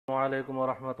عليكم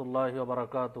ورحمة الله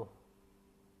وبركاته.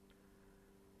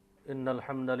 إن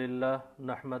الحمد لله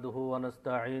نحمده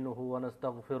ونستعينه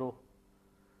ونستغفره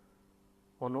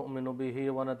ونؤمن به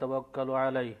ونتوكل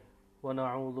عليه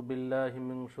ونعوذ بالله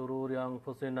من شرور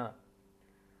أنفسنا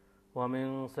ومن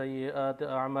سيئات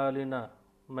أعمالنا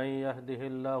من يهده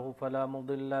الله فلا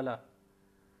مضل له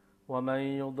ومن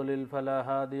يضلل فلا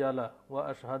هادي له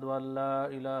وأشهد أن لا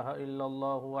إله إلا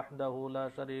الله وحده لا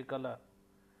شريك له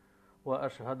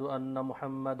وأشهد أن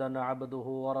محمدا عبده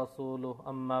ورسوله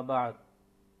أما بعد.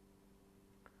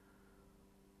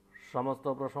 সমস্ত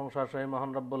প্রশংসা সেই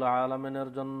মহান রব্বুল আলামিনের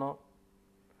জন্য,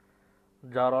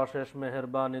 যার অশেষ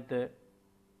মেহেরবানিতে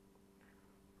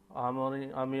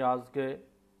আমি আজকে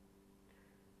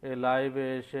এই লাইভে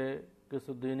এসে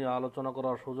কিছু দিনই আলোচনা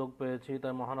করার সুযোগ পেয়েছি,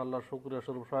 তাই মহান আল্লাহর শুকরিয়া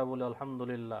স্বরূপ সবাই বলি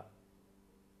আলহামদুলিল্লাহ।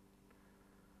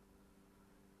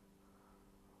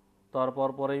 তারপর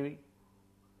পরেই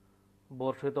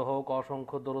বর্ষিত হোক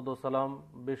অসংখ্য দরুদ ও সালাম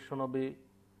বিশ্বনবী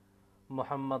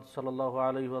মুহাম্মদ সাল্লাল্লাহু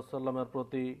আলাইহি ওয়াসাল্লামের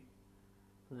প্রতি।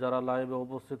 যারা লাইভে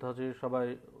উপস্থিত আছি সবাই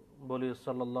বলি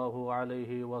সাল্লাল্লাহু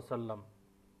আলাইহি ওয়াসাল্লাম।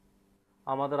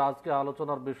 আমাদের আজকে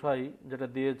আলোচনার বিষয় যেটা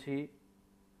দিয়েছি,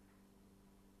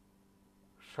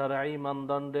 শরঈ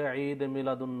মানদণ্ডে ঈদ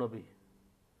মিলাদুন্নবী।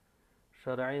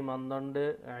 শরঈ মানদণ্ডে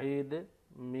ঈদ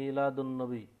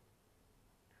মিলাদুন্নবী,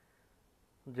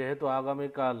 যেহেতু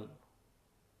আগামীকাল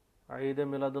ঈদে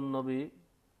মিলাদুন্নবী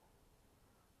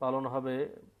পালন হবে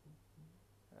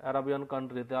আরাবিয়ান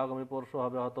কান্ট্রিতে, আগামী পরশু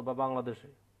হবে অথবা বাংলাদেশে।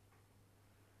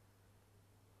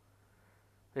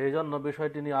 এই জন্য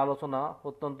বিষয়টি নিয়ে আলোচনা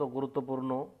অত্যন্ত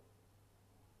গুরুত্বপূর্ণ,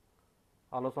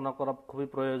 আলোচনা করা খুবই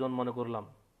প্রয়োজন মনে করলাম।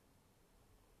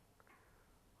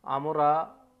 আমরা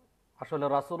আসলে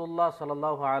রাসূলুল্লাহ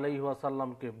সাল্লাল্লাহু আলাইহি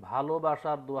ওয়াসাল্লামকে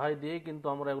ভালোবাসার দোহাই দিয়েই কিন্তু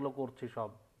আমরা এগুলো করছি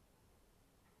সব।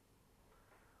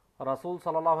 রাসূল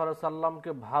সাল্লাল্লাহু আলাইহি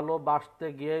সাল্লামকে ভালোবাসতে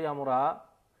গিয়েই আমরা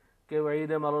কেউ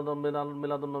ঈদে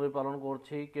মিলাদুন্নবী পালন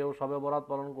করছি, কেউ শবে বরাত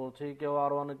পালন করছি, কেউ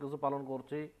আরও অনেক কিছু পালন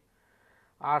করছি।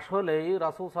 আসলেই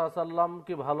রাসূল সাল্লাল্লাহু আলাইহি সাল্লাম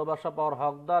কি ভালোবাসা পাওয়ার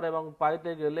হকদার এবং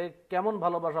পাইতে গেলে কেমন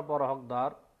ভালোবাসা পাওয়ার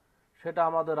হকদার, সেটা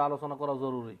আমাদের আলোচনা করা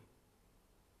জরুরি।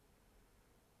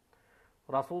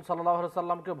 রাসূল সাল্লাল্লাহু আলাইহি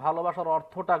সাল্লামকে ভালোবাসার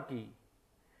অর্থটা কি,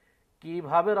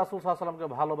 কিভাবে রাসূল সাল্লাল্লাহু আলাইহি সাল্লামকে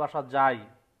ভালোবাসা যায়,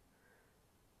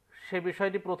 সে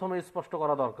বিষয়টি প্রথমে স্পষ্ট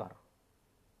করা দরকার।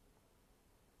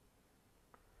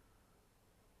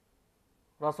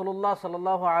 রাসূলুল্লাহ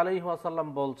সাল্লাল্লাহু আলাইহি ওয়াসাল্লাম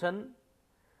বলছেন,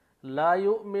 লা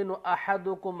ইউমিনু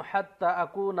আহাদুকুম হাত্তা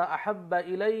আকুনা আহাব্বা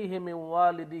ইলাইহি মিন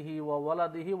ওয়ালিদিহি ওয়া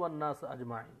ওয়ালাদিহি ওয়ান নাস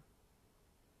আজমাইন।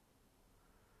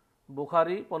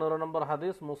 বুখারী 15 নম্বর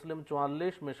হাদিস, মুসলিম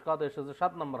 44, মিশকাত এসেছে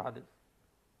 7 নম্বর হাদিস।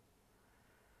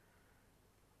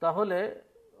 তাহলে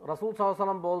রাসূল সাল্লাল্লাহু আলাইহি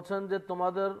ওয়াসাল্লাম বলছেন যে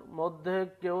তোমাদের মধ্যে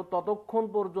কেউ ততক্ষণ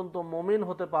পর্যন্ত মুমিন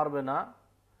হতে পারবে না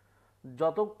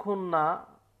যতক্ষণ না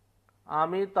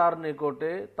আমি তার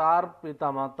নিকটে তার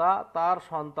পিতামাতা, তার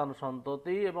সন্তান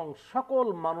সন্ততি এবং সকল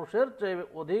মানুষের চেয়ে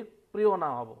অধিক প্রিয় না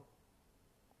হব,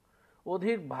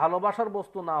 অধিক ভালোবাসার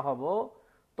বস্তু না হব,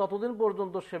 ততদিন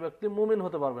পর্যন্ত সে ব্যক্তি মুমিন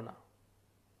হতে পারবে না।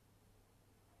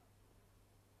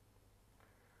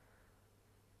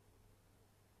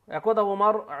 একদা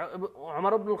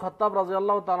ওমর ইবনুল খাত্তাব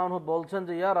রাদিয়াল্লাহু তাআলা আনহু বলছেন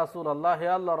যে, ইয়া রাসূলুল্লাহ, হে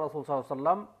আল্লাহর রাসূল সাল্লাল্লাহু আলাইহি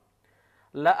ওয়াসাল্লাম,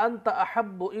 লা আনতা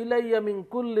আহাব্বু ইলাইয়া মিন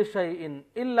কুল্লি শাইইন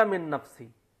ইল্লা মিন নাফসি।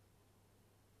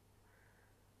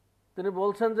 তিনি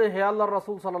বলছেন যে, হে আল্লাহর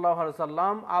রাসূল সাল্লাল্লাহু আলাইহি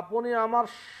ওয়াসাল্লাম, আপনি আমার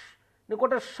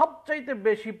নিকটে সবচাইতে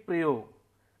বেশি প্রিয়,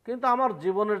 কিন্তু আমার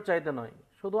জীবনের চাইতে নয়।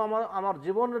 শুধু আমার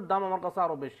জীবনের দাম আমার কাছে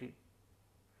আরো বেশি,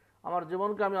 আমার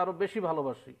জীবনকে আমি আরো বেশি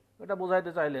ভালোবাসি, এটা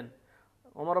বোঝাইতে চাইলেন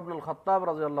ওমর ইবনুল খাত্তাব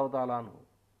রাদিয়াল্লাহু তাআলা আনহু।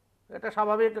 এটা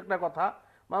স্বাভাবিক একটা কথা,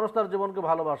 মানুষ তার জীবনকে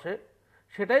ভালোবাসে,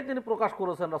 সেটাই তিনি প্রকাশ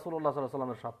করেছেন রাসূলুল্লাহ সাল্লাল্লাহু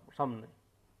আলাইহি ওয়াসাল্লামের সামনে।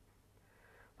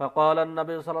 ফাকাল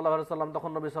নবী সাল্লাল্লাহু আলাইহি ওয়াসাল্লাম,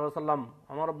 তখন নবী সাল্লাল্লাহু আলাইহি ওয়াসাল্লাম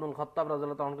ওমর ইবনুল খাত্তাব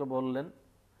রাদিয়াল্লাহু তাআলাকে বললেন,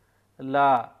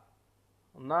 লা,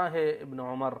 না হে ইবনে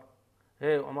ওমর,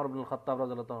 হে ওমর ইবনুল খাত্তাব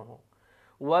রাদিয়াল্লাহু তাআলা,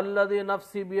 ওয়াল্লাযী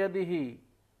নাফসি বিয়াদিহি,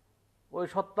 ওই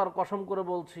সত্তার কসম করে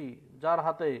বলছি যার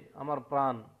হাতে আমার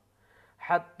প্রাণ,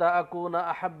 হাত্তা আকুনা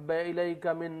আহাব্বা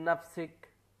ইলাইকা মিন নাফসিক,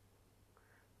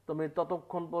 তুমি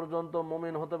ততক্ষণ পর্যন্ত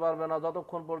মুমিন হতে পারবে না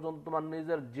যতক্ষণ পর্যন্ত তোমার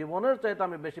নিজের জীবনের চাইতে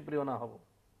আমি বেশি প্রিয় না হব।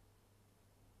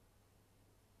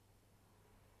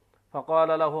 ফাকাল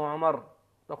লাহু ওমর,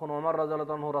 তখন ওমর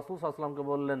রাদিয়াল্লাহু আনহু রাসূল সাল্লাল্লাহু আলাইহি ওয়াসাল্লামকে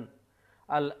বললেন,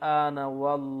 আল আনা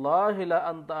ওয়াল্লাহি লা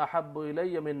আনতা আহাব্বু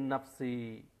ইলাইয়া মিন নাফসি।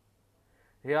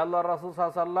 হে আল্লাহর রাসূল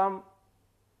সাল্লাল্লাহু আলাইহি ওয়াসাল্লাম,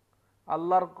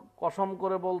 আল্লাহর কসম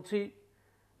করে বলছি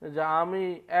যে আমি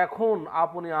এখন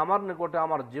আপনি আমার নিকটে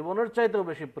আমার জীবনের চাইতেও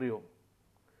বেশি প্রিয়।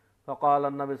 ফাকাল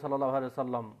নবী সাল্লাল্লাহু আলাইহি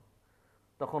ওয়াসাল্লাম,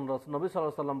 তখন নবী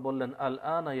সাল্লাল্লাহু আলাইহি ওয়াসাল্লাম বললেন, আল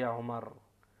আনা ইয়া ওমর,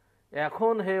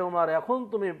 এখন হে ওমর, এখন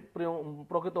তুমি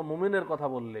প্রকৃত মুমিনের কথা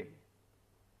বললে।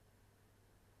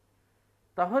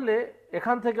 তাহলে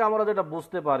এখান থেকে আমরা যেটা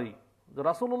বুঝতে পারি যে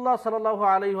রাসূলুল্লাহ সাল্লাল্লাহু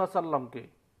আলাইহি ওয়াসাল্লামকে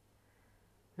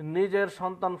নিজের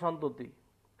সন্তান সন্ততি,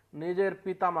 নিজের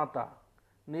পিতামাতা,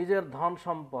 নিজের ধন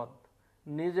সম্পদ,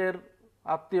 নিজের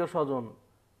আত্মীয় স্বজন,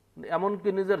 এমনকি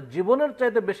নিজের জীবনের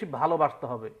চাইতে বেশি ভালোবাসতে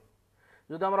হবে।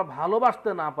 যদি আমরা ভালোবাসতে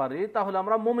না পারি তাহলে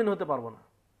আমরা মুমিন হতে পারবো না।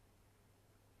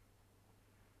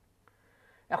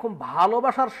 এখন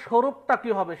ভালোবাসার স্বরূপটা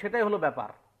কি হবে সেটাই হলো ব্যাপার।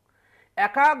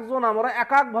 এক একজন আমরা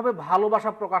এক একভাবে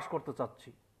ভালোবাসা প্রকাশ করতে চাচ্ছি।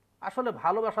 আসলে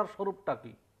ভালোবাসার স্বরূপটা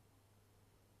কি?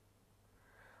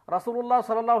 রাসূলুল্লাহ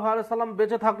সাল্লাল্লাহু আলাইহি সাল্লাম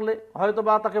বেঁচে থাকলে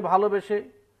হয়তোবা তাকে ভালোবেসে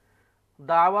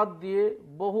দাওয়াত দিয়ে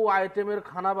বহু আইটেমের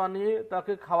খানা বানিয়ে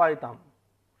তাকে খাওয়াইতাম,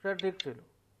 সেটা ঠিক ছিল,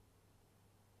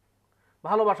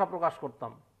 ভালোবাসা প্রকাশ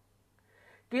করতাম।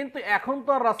 কিন্তু এখন তো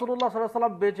আর রাসূলুল্লাহ সাল্লাল্লাহু আলাইহি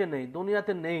সাল্লাম বেঁচে নেই,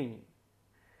 দুনিয়াতে নেই।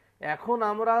 এখন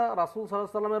আমরা রাসূল সাল্লাল্লাহু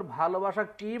আলাইহি সাল্লামের ভালোবাসা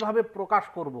কিভাবে প্রকাশ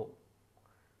করব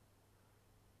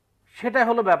সেটাই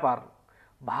হলো ব্যাপার।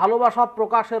 ভালোবাসা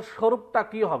প্রকাশের স্বরূপটা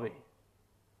কি হবে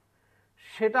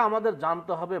সেটা আমাদের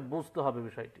জানতে হবে, বুঝতে হবে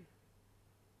বিষয়টি।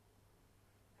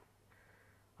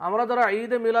 আমরা যারা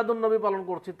ঈদে মিলাদুন নবী পালন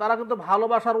করছি তারা কিন্তু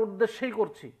ভালোবাসার উদ্দেশ্যেই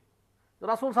করছি,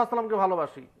 রাসূল সাল্লাল্লাহু আলাইহি সাল্লামকে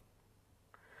ভালোবাসি,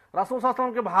 রাসূল সাল্লাল্লাহু আলাইহি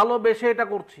সাল্লামকে ভালোবেসে এটা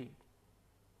করছি।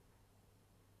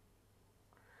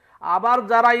 আবার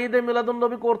যারা ঈদে মিলাদুন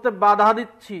নবী করতে বাধা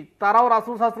দিচ্ছি তারাও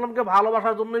রাসূল সাল্লাল্লাহু আলাইহি সাল্লামকে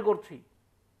ভালোবাসার জন্যই করছি।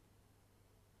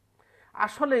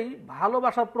 আসলেই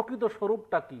ভালোবাসার প্রকৃত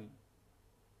স্বরূপটা কি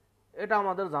এটা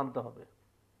আমাদের জানতে হবে।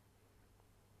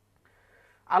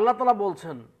 আল্লাহ তাআলা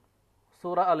বলছেন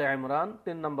সূরা আলে ইমরান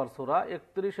 ৩ নম্বর সূরা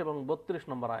 ৩১ এবং ৩২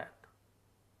 নম্বর আয়াত।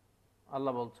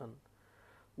 আল্লাহ বলছেন,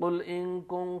 কুল ইন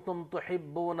কুনতুম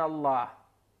তুহিব্বুনাল্লাহ,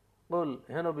 কুল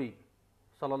হে নবী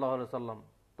সাল্লাল্লাহু আলাইহি সাল্লাম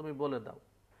তুমি বলে দাও,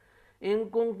 ইন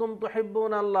কুনতুম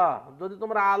তুহিব্বুনাল্লাহ, যদি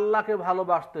তোমরা আল্লাহকে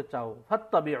ভালোবাসতে চাও,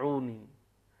 ফাত্তাবিউনি,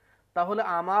 তাহলে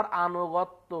আমার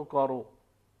আনুগত্য করো।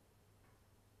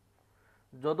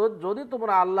 যদি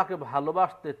তোমরা আল্লাহকে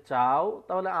ভালোবাসতে চাও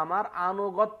তাহলে আমার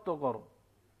আনুগত্য করো।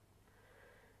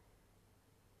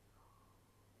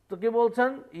 তো কি বলছেন,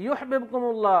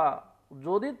 ইউহিব্বুকুমুল্লাহ,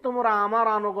 যদি তোমরা আমার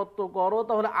আনুগত্য করো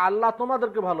তাহলে আল্লাহ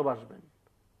তোমাদেরকে ভালোবাসবেন।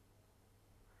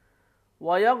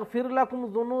 ওয়া ইয়াগফির লাকুম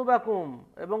যুনুবাকুম,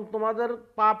 এবং তোমাদের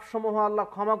পাপসমূহ আল্লাহ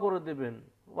ক্ষমা করে দিবেন।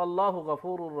 ওয়াল্লাহু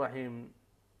গফুরুর রহিম,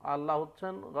 আল্লাহ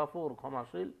হচ্ছেন গফুর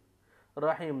ক্ষমাশীল,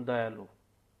 রহিম দয়ালু।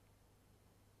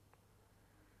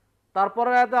 তারপরে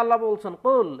আয়াতে আল্লাহ বলছেন,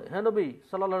 কুল হে নবী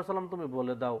সাল্লাল্লাহু আলাইহি সাল্লাম তুমি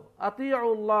বলে দাও,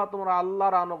 আতিউল্লাহ, তোমরা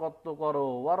আল্লাহর আনুগত্য করো,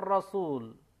 ওয়ার রাসূল,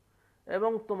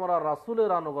 এবং তোমরা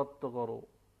রাসূলের আনুগত্য করো।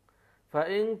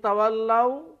 ফাইন তাওয়াল্লাউ,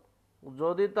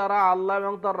 যদি তারা আল্লাহ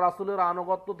এবং তার রাসূলের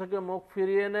আনুগত্য থেকে মুখ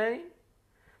ফিরিয়ে নেয়,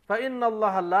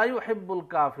 ফাইন্নাল্লাহা লা ইউহিব্বুল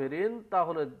কাফিরিন,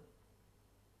 তাহলে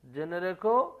জেনে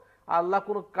রেখো আল্লাহ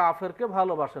কোনো কাফেরকে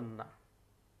ভালোবাসেন না।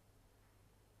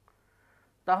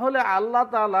 তাহলে আল্লাহ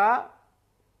তাআলা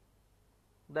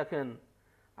দেখেন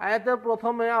আয়াতের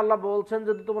প্রথমে আল্লাহ বলছেন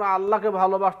যদি তোমরা আল্লাহকে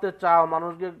ভালোবাসতে চাও,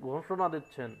 মানুষকে ঘোষণা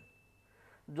দিচ্ছেন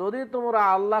যদি তোমরা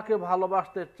আল্লাহকে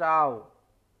ভালোবাসতে চাও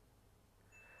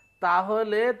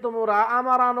তাহলে তোমরা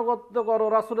আমার আনুগত্য করো,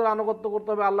 রাসূলের আনুগত্য করতে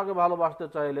হবে আল্লাহকে ভালোবাসতে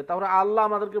চাইলে, তাহলে আল্লাহ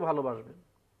আমাদেরকে ভালোবাসবেন।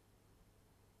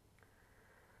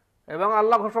 এবং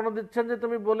আল্লাহ ঘোষণা দিচ্ছেন যে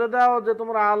তুমি বলে দাও যে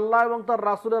তোমরা আল্লাহ এবং তার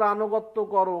রাসূলের আনুগত্য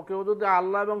করো। কেউ যদি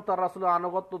আল্লাহ এবং তার রাসূলের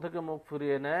আনুগত্য থেকে মুখ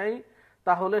ফিরিয়ে নেয়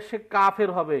তাহলে সে কাফের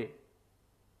হবে।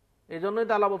 এই জন্যই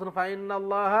তো আল্লাহ বলছেন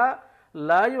ফাইন্নাল্লাহা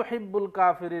লা ইউহিব্বুল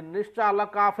কাফিরিন, নিশ্চয় আল্লাহ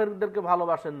কাফেরদেরকে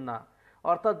ভালোবাসেন না।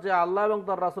 অর্থাৎ যে আল্লাহ এবং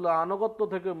তার রাসূলের আনুগত্য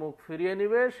থেকে মুখ ফিরিয়ে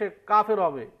নিবে সে কাফের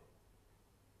হবে।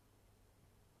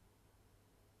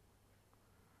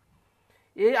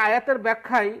 এই আয়াতের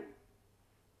ব্যাখ্যায়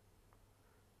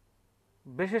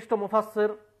বিশিষ্ট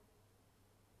মুফাসসির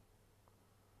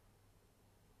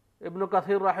ইবনে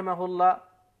কাসির রাহিমাহুল্লাহ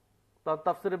তার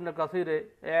তাফসীর ইবনে কাসিরে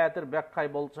এই আয়াতের ব্যাখ্যায়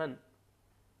বলছেন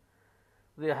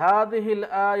যে হাযিহিল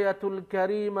আয়াতুল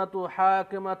কারীমাতু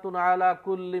হাকিমাতুন আলা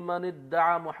কুল্লি মান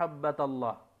ইদ্দাআ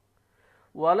মুহাব্বাতাল্লাহ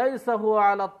ওয়া লাইসা হুয়া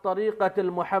আলা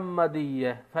আত-তারিকাতিল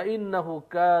মুহাম্মাদিyyah ফাইন্নাহু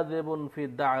কাযিবুন ফি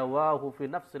দা'ওয়াহু ফি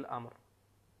নাফসিল আমর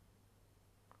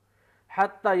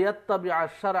হাত্তা ইয়াত্তাবি'a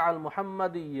আশ-শার'a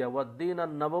আল-মুহাম্মাদিyyah ওয়াদ-দীন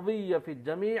আন-নাবাবিয়্য ফি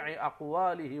জামি'i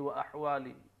আকওয়ালিহি ওয়া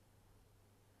আহওয়ালিহি।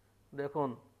 দেখুন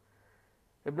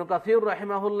ইবনে কাসির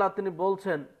রাহিমাহুল্লাহ তিনি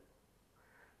বলছেন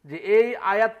যে এই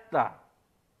আয়াতটা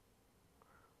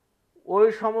ওই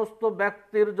সমস্ত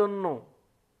ব্যক্তির জন্য,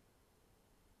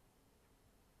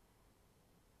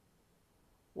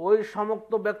 ওই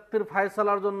সমস্ত ব্যক্তির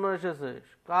ফায়সালার জন্য এসেছে।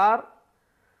 কার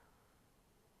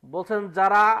বলছেন?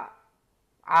 যারা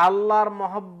আল্লাহর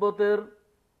মহব্বতের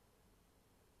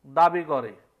দাবি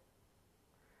করে,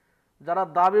 যারা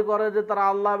দাবি করে যে তারা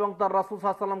আল্লাহ এবং তার রাসূল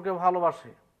সাল্লাল্লাহু আলাইহি ওয়াসাল্লামকে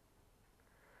ভালোবাসে,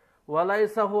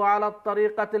 ওয়ালাইসা হু আলা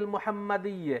তরিকাতিল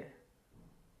মুহাম্মাদিয়্যা,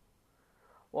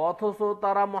 অথচ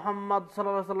তারা মুহাম্মদ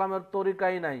সাল্লাল্লাহু আলাইহি ওয়াসাল্লামের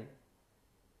তরিকাই নাই।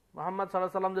 মুহাম্মদ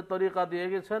সাল্লাল্লাহু আলাইহি ওয়াসাল্লাম যে তরিকা দিয়ে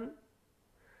গেছেন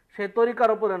সেই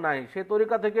তরিকার উপরে নাই, সেই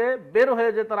তরিকা থেকে বের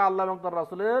হয়ে যে তারা আল্লাহ এবং তার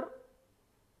রাসূলের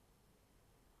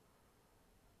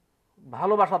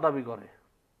ভালোবাসা দাবি করে।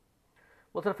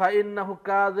 বলছেন ফাইন্নাহু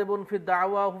কাযিবুন ফি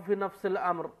দাওয়াহু ফি নাফসিল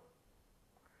আমর,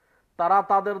 তারা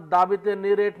তাদের দাবিতে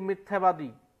নিরেট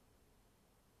মিথ্যাবাদী।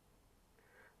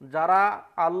 যারা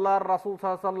আল্লাহর রাসূল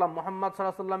সাল্লাল্লাহু আলাইহি ওয়াসাল্লাম মুহাম্মদ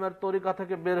সাল্লাল্লাহু আলাইহি ওয়াসাল্লামের তরিকা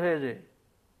থেকে বের হয়ে যায়,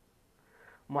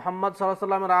 মুহাম্মদ সাল্লাল্লাহু আলাইহি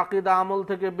ওয়াসাল্লামের আকীদা আমল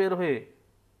থেকে বের হয়ে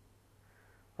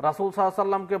রাসূল সাল্লাল্লাহু আলাইহি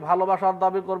ওয়াসাল্লামকে ভালোবাসার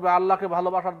দাবি করবে, আল্লাহকে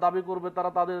ভালোবাসার দাবি করবে, তারা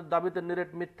তাদের দাবিতে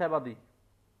নিরেট মিথ্যাবাদী।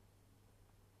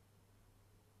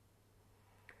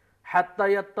 হাত্তা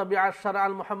ইয়াত্তাবিআ আশ-শারআ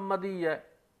আল-মুহাম্মাদিয়্যা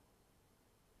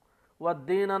ওয়া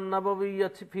দ্বীন আন-নাবাবিয়্যা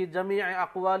ফি জামি'i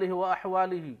আকওয়ালিহি ওয়া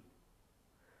আহওয়ালিহি,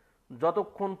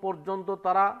 যতক্ষণ পর্যন্ত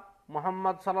তারা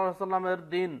মুহাম্মদ সাল্লাল্লাহু আলাইহি ওয়াসাল্লামের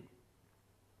দ্বীন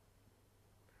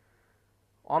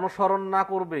অনুসরণ না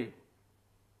করবে,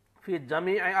 ফি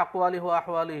জামি'i আকওয়ালিহি ওয়া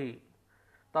আহওয়ালিহি,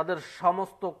 তাদের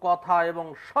সমস্ত কথা এবং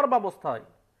সর্বাবস্থায়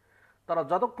তারা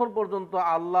যতক্ষণ পর্যন্ত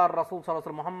আল্লাহর রাসূল সাল্লাল্লাহু আলাইহি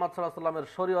ওয়াসাল্লাম মুহাম্মদ সাল্লাল্লাহু আলাইহি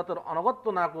ওয়াসাল্লামের শরীয়তের অনুগত্য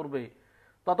না করবে,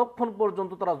 ততক্ষণ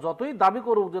পর্যন্ত তারা যতই দাবি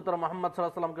করুক যে তারা মুহাম্মদ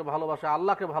সাল্লাল্লাহু আলাইহি ওয়াসাল্লামকে ভালোবাসে,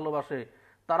 আল্লাহকে ভালোবাসে,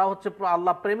 তারা হচ্ছে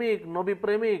আল্লাহ প্রেমিক, নবী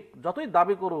প্রেমিক, যতই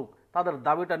দাবি করুক তাদের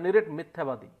দাবিটা নিরেট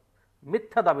মিথ্যাবাদী,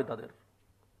 মিথ্যা দাবি।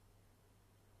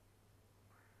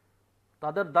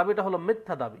 তাদের দাবিটা হলো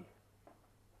মিথ্যা দাবি।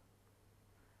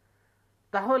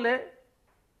 তাহলে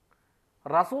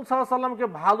রাসূল সাল্লাল্লাহু আলাইহি ওয়াসাল্লামকে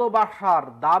ভালোবাসার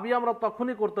দাবি আমরা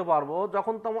তখনই করতে পারবো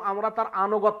যখন আমরা তার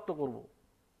আনুগত্য করব।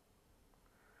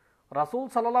 রাসূল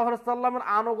সাল্লাল্লাহু আলাইহি ওয়াসাল্লামের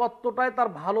আনুগত্যটাই তার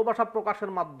ভালোবাসা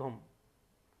প্রকাশের মাধ্যম।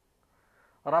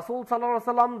 রাসূল সাল্লাল্লাহু আলাইহি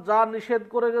ওয়াসাল্লাম যা নিষেধ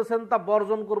করে গেছেন তা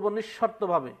বর্জন করব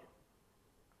নিঃশর্তভাবে।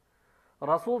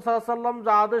 রাসূল সাল্লাল্লাহু আলাইহি ওয়াসাল্লাম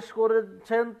যা আদেশ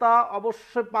করেছেন তা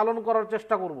অবশ্যই পালন করার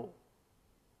চেষ্টা করব,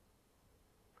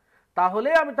 তাহলে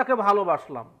আমি তাকে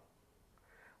ভালোবাসলাম।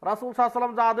 রাসূল সাল্লাল্লাহু আলাইহি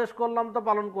ওয়াসাল্লাম যা আদেশ করলাম তা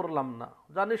পালন করলাম না,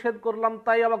 যা নিষেধ করলাম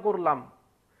তাই আবার করলাম,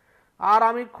 আর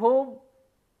আমি খুব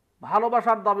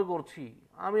ভালোবাসার দাবি করছি,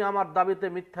 আমি আমার দাবিতে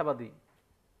মিথ্যাবাদী।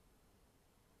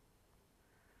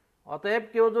 অতএব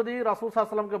কেউ যদি রাসূল সাল্লাল্লাহু আলাইহি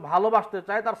ওয়াসাল্লামকে ভালোবাসতে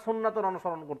চায় তার সুন্নাতের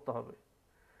অনুসরণ করতে হবে।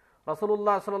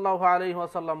 রাসূলুল্লাহ সাল্লাল্লাহু আলাইহি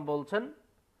ওয়াসাল্লাম বলছেন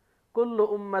কুল্লু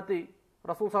উম্মতি,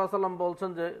 রাসূল সাল্লাল্লাহু আলাইহি ওয়াসাল্লাম বলছেন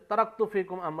যে তারাকতু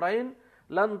ফিকুম আমরাইন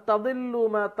লান তাদিল্লু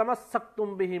মা তামাসসাকতুম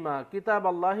বিহিমা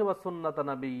কিতাবাল্লাহি ওয়া সুন্নাতা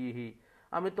নাবিয়্যিহি,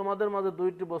 আমি তোমাদের মাঝে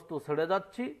দুইটি বস্তু ছেড়ে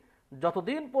যাচ্ছি,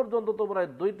 যতদিন পর্যন্ত তোমরা এই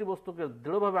দুইটি বস্তুকে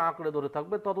দৃঢ়ভাবে আঁকড়ে ধরে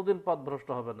থাকবে ততদিন পথভ্রষ্ট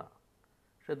হবে না।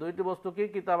 সে দুইটি বস্তু কি?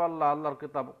 কিতাব আল্লাহ, আল্লাহর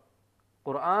কিতাব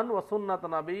কোরআন, ওয়া সুন্নাত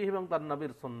নবী, এবং তার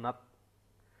নবীর সুন্নাত।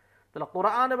 তাহলে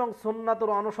কোরআন এবং সুন্নাতের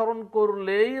অনুসরণ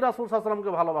করলেই রাসূল সাল্লাল্লাহু আলাইহি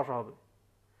ওয়াসাল্লামকে ভালোবাসা হবে,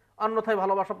 অন্যথায়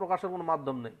ভালোবাসা প্রকাশের কোনো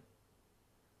মাধ্যম নেই।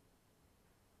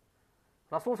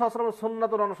 রাসূল সাল্লাল্লাহু আলাইহি ওয়াসাল্লামের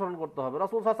সুন্নাতের অনুসরণ করতে হবে,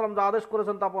 রাসূল সাল্লাল্লাহু আলাইহি ওয়াসাল্লাম যা আদেশ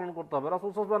করেছেন তা পালন করতে হবে, রাসূল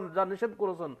সাল্লাল্লাহু আলাইহি ওয়াসাল্লাম যা নিষেধ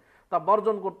করেছেন তা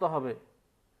বর্জন করতে হবে।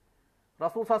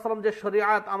 রাসূল সাল্লাল্লাহু আলাইহি ওয়াসাল্লাম যে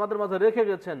শরীয়ত আমাদের মাঝে রেখে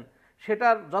গেছেন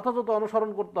সেটার যথাযথ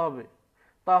অনুসরণ করতে হবে,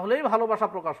 তাহলেই ভালোবাসা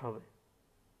প্রকাশ হবে।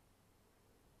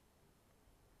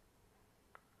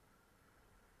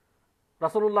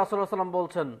 রাসূলুল্লাহ সাল্লাল্লাহু আলাইহি ওয়াসাল্লাম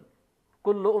বলছেন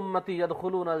কুল্লু উম্মতি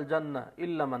ইয়াদখুলুনাল জান্নাহ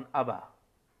ইল্লা মান আবা,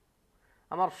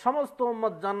 আমার সমস্ত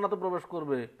উম্মত জান্নাতে প্রবেশ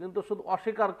করবে কিন্তু শুধু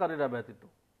অস্বীকারীরা ব্যতীত।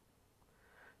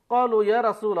 ক্বালু ইয়া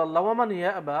রাসূলুল্লাহ ওয়া মান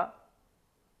ইয়াবা,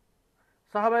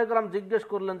 সাহাবায়ে কেরাম জিজ্ঞেস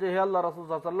করলেন যে হে আল্লাহর রাসূল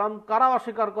সাল্লাল্লাহু আলাইহি ওয়াসাল্লাম কারা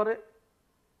অস্বীকার করে?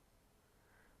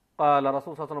 ক্বালা,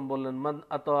 রাসূল সাল্লাল্লাহু আলাইহি ওয়াসাল্লাম বললেন মান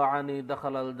আতাআনি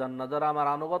দাখালাল জান্নাহ, যারা আমার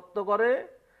আনুগত্য করে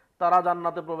তারা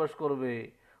জান্নাতে প্রবেশ করবে।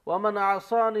 ওয়া মান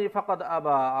আসানি ফাকাদ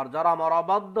আবা, আর যারা আমার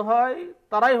অবাধ্য হয়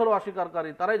তারাই হলো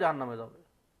অস্বীকারী, তারাই জাহান্নামে যাবে।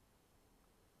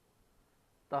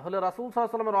 তাহলে রাসূল সাল্লাল্লাহু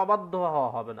আলাইহি ওয়াসাল্লামের অবাধ্য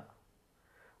হওয়া হবে না,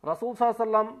 রাসূল সাল্লাল্লাহু আলাইহি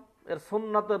ওয়াসাল্লাম এর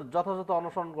সুন্নাতের যথাযথ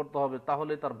অনুসরণ করতে হবে,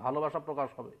 তাহলেই তার ভালোবাসা প্রকাশ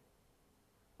হবে,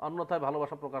 অন্যথায়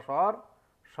ভালোবাসা প্রকাশ হওয়ার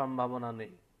সম্ভাবনা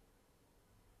নেই।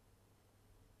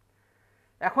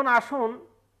 এখন আসুন,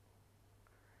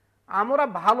 আমরা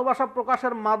ভালোবাসা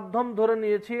প্রকাশের মাধ্যম ধরে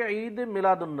নিয়েছি ঈদ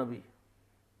মিলাদুন নবী,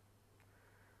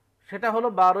 সেটা হলো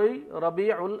 12ই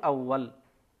রবিউল আউয়াল।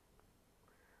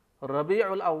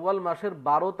 রবিউল আউয়াল মাসের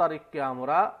 12 তারিখকে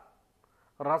আমরা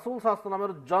রাসূল সাল্লাল্লাহু আলাইহি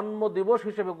ওয়াসাল্লামের জন্মদিবস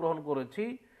হিসেবে গ্রহণ করেছি,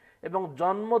 এবং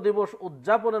জন্মদিবস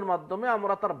উদযাপনের মাধ্যমে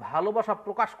আমরা তার ভালোবাসা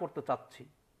প্রকাশ করতে চাচ্ছি।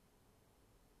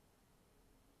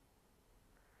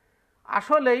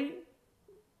 আসলেই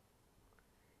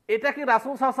এটা কি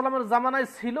রাসূল সাল্লাল্লাহু আলাইহি ওয়াসাল্লামের জামানায়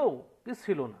ছিল কি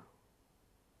ছিল না,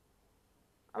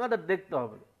 আমাদের দেখতে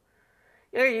হবে।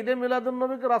 এই ঈদে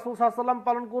মিলাদুন্নবীকে রাসূল সাল্লাল্লাহু আলাইহি ওয়াসাল্লাম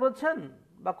পালন করেছেন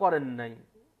বা করেন নাই,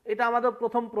 এটা আমাদের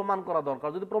প্রথম প্রমাণ করা দরকার।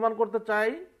 যদি প্রমাণ করতে চাই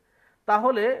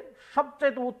তাহলে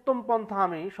সবচাইতে উত্তম পন্থা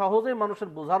আমি সহজেই মানুষের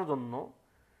বোঝার জন্য,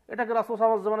 এটাকে রাসূল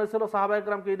সাল্লাল্লাহু আলাইহি ওয়াসাল্লাম জামানায় ছিল, সাহাবায়ে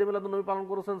কেরাম কি ঈদে মিলাদুন্নবী পালন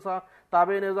করেছেন,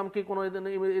 তাবেঈন এজম কি কোনো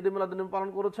ঈদে মিলাদুন্নবী পালন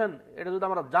করেছেন, এটা যদি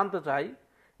আমরা জানতে চাই,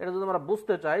 এটা যদি আমরা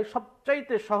বুঝতে চাই,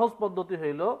 সবচাইতে সহজ পদ্ধতি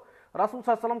হইল রাসূল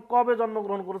সাল্লাল্লাহু আলাইহি ওয়াসাল্লাম কবে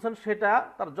জন্মগ্রহণ করেছেন সেটা,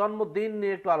 তার জন্মদিন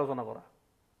নিয়ে একটু আলোচনা করা।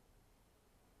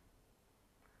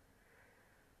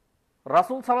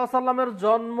 রাসূল সাল্লাল্লাহু আলাইহি ওয়াসাল্লামের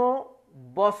জন্ম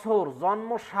বছর, জন্ম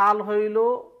সাল হইল,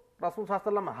 রাসূল সাল্লাল্লাহু আলাইহি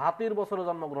ওয়াসাল্লাম হাতির বছরে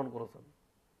জন্মগ্রহণ করেছেন।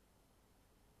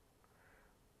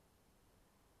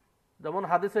 যেমন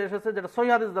হাদিসে এসেছে, যেটা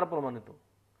সহিহ হাদিস দ্বারা প্রমাণিত,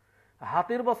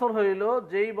 হাতির বছর হইল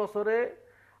যেই বছরে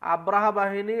আব্রাহা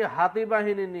বাহিনী হাতি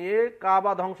বাহিনী নিয়ে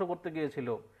কাবা ধ্বংস করতে গিয়েছিল,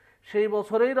 সেই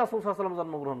বছরেই রাসূল সাল্লাল্লাহু আলাইহি ওয়াসাল্লাম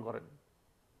জন্মগ্রহণ করেন।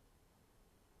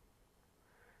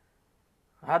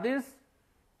 হাদিস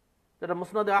যেটা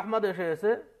মুসনাদে আহমদ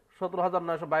এসেছে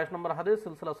 17922 নম্বর হাদিস,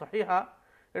 সিলসিলা সহিহা,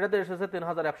 এটাতে এসেছে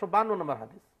 3152 নম্বর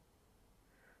হাদিস,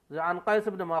 যে আন কায়েস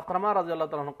ইবনে মাখরামা রাদিয়াল্লাহু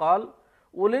তাআলা আনহু قال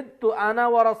উলিদতু আনা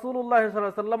ওয়া রাসূলুল্লাহ সাল্লাল্লাহু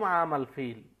আলাইহি ওয়াসাল্লাম আমাল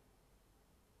ফিল।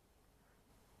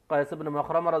 কায়েস ইবনে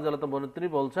মাখরামা রাদিয়াল্লাহু তাআলা তিনি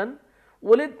বলছেন,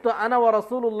 উলিদতু আনা ওয়া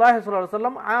রাসূলুল্লাহ সাল্লাল্লাহু আলাইহি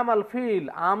ওয়াসাল্লাম আমাল ফিল,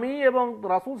 আমি এবং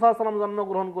রাসূল সাল্লাল্লাহু আলাইহি ওয়াসাল্লাম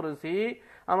জন্মগ্রহণ করেছি,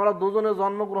 আমরা দুজনে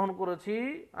জন্মগ্রহণ করেছি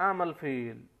আমাল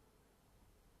ফিল,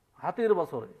 হাতির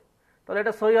বছরে। তাহলে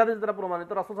এটা সহিহ হাদিস দ্বারা প্রমাণিত,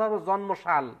 রাসূল সাল্লাল্লাহু আলাইহি ওয়াসাল্লাম জন্ম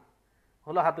সাল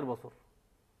হলো হাতির বছর।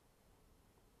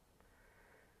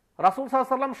 রাসূল সাল্লাল্লাহু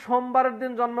আলাইহি ওয়াসাল্লাম সোমবারের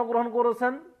দিন জন্মগ্রহণ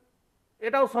করেছেন,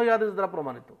 এটাও সহিহ হাদিস দ্বারা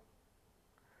প্রমাণিত।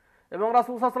 এবং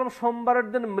রাসূল সাল্লাল্লাহু আলাইহি ওয়াসাল্লাম সোমবারের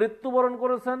দিন মৃত্যুবরণ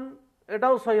করেছেন,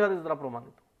 এটাও সহিহ হাদিস দ্বারা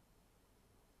প্রমাণিত।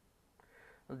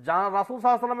 রাসূল সাল্লাল্লাহু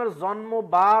আলাইহি ওয়াসাল্লামের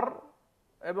জন্মবার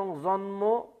এবং জন্ম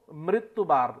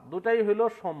মৃত্যুবার দুটাই হইল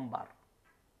সোমবার,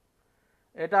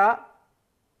 এটা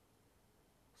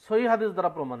সহিহ হাদিস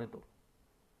দ্বারা প্রমাণিত।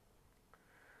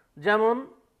 যেমন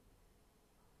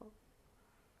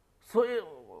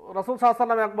রাসূল সাল্লাল্লাহু আলাইহি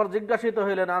ওয়াসাল্লাম একবার জিজ্ঞাসিত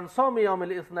হইলেন আন সাওমি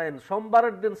ইয়াউমিল ইসনাইন,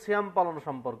 সোমবারের দিন সিয়াম পালন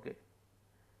সম্পর্কে।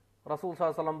 রাসূল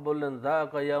সাল্লাল্লাহু আলাইহি ওয়াসাল্লাম বললেন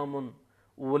যাকা ইয়াউমুন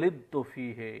উলিদতু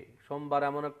ফীহি, সোমবার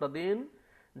এমন একটা দিন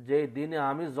যে দিনে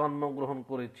আমি জন্মগ্রহণ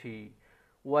করেছি,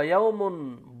 ওয়া ইয়াউমুন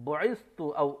বুইসতু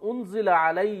আও উনজিলা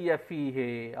আলাইয়া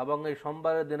ফীহি, এবং এই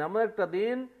সোমবারের দিন এমন একটা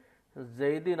দিন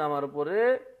যেই দিন আমার উপরে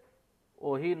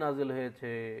ওহী নাজিল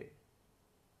হয়েছে।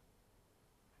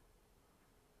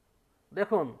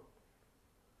 দেখুন,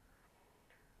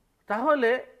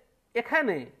 তাহলে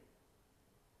এখানে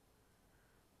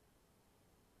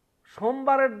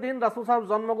সোমবারের দিন রাসূল সাহেব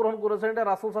জন্মগ্রহণ করেছেন, এটা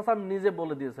রাসূল সাহেব নিজে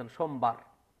বলে দিয়েছেন, সোমবার,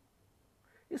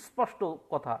 স্পষ্ট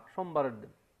কথা, সোমবারের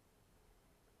দিন,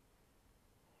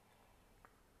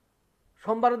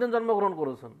 সোমবারের দিন জন্মগ্রহণ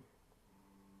করেছেন।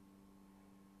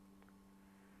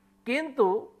 কিন্তু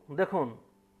দেখুন,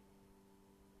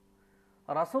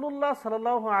 রাসূলুল্লাহ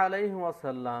সাল্লাল্লাহু আলাইহি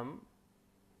ওয়াসাল্লাম,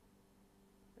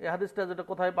 এই হাদিসটা যেটা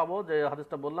কোথায় পাবো, যে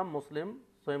হাদিসটা বললাম মুসলিম,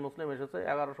 সহিহ মুসলিম এসেছে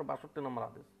 1162 নম্বর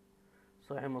হাদিস,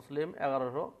 সহিহ মুসলিম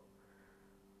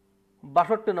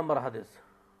 1162 নম্বর হাদিস।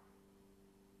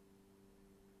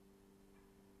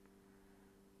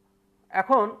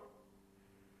 এখন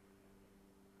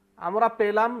আমরা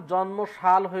পেলাম জন্ম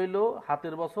সাল হইল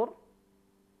হাতির বছর,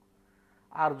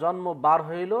 আর জন্ম বার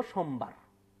হইল সোমবার।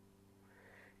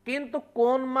 কিন্তু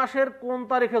কোন মাসের কোন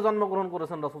তারিখে জন্মগ্রহণ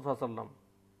করেছেন রাসূল সাল্লাল্লাহু আলাইহি ওয়াসাল্লাম?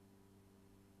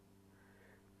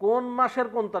 কোন মাসের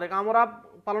কোন তারিখ? আমরা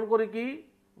পালন করি কি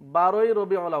 12ই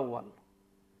রবিউল আউয়াল।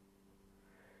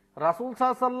 রাসূল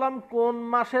সাল্লাল্লাহু আলাইহি ওয়াসাল্লাম কোন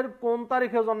মাসের কোন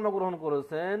তারিখে জন্মগ্রহণ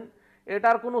করেছেন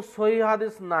এটার কোনো সহিহ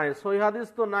হাদিস নাই। সহিহ হাদিস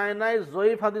তো নাই,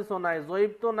 জয়ীফ হাদিসও নাই,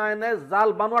 জয়ীফ তো নাই, জাল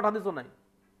বানোয়াট হাদিসও নাই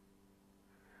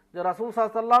যে রাসূল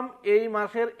সাল্লাল্লাহু আলাইহি ওয়াসাল্লাম এই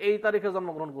মাসের এই তারিখে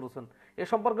জন্মগ্রহণ করেছেন। এ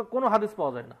সম্পর্কে কোনো হাদিস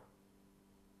পাওয়া যায় না।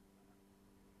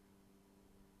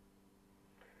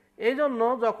 এই জন্য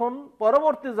যখন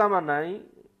পরবর্তী জামানায়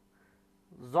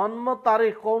জন্ম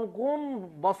তারিখ কোন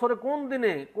বছরে কোন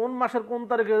দিনে কোন মাসের কোন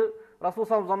তারিখে রাসূল সাল্লাল্লাহু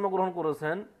আলাইহি ওয়াসাল্লাম জন্মগ্রহণ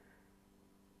করেছেন,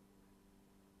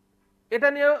 এটা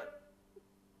নিয়ে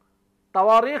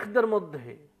তাওয়ারিখদের মধ্যে,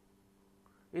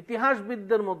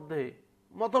 ইতিহাসবিদদের মধ্যে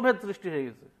মতভেদ সৃষ্টি হয়ে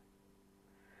গেছে।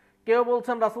 কেউ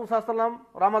বলছেন রাসূল সাল্লাল্লাহু আলাইহি ওয়াসাল্লাম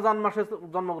রমজান মাসে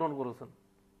জন্মগ্রহণ করেছেন,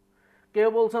 কেউ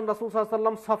বলছেন রাসূল সাল্লাল্লাহু আলাইহি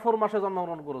ওয়াসাল্লাম সফর মাসে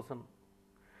জন্মগ্রহণ করেছেন,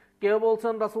 কেউ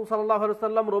বলছেন রাসূল সাল্লাল্লাহু আলাইহি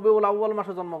ওয়াসাল্লাম রবিউল আউয়াল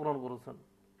মাসে জন্মগ্রহণ করেছেন।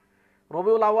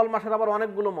 রবিউল আউয়াল মাসের আবার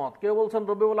অনেকগুলো মত। কেউ বলছেন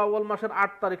রবিউল আউয়াল মাসের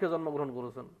 8 তারিখে জন্মগ্রহণ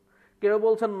করেছেন, কেউ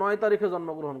বলছেন 9 তারিখে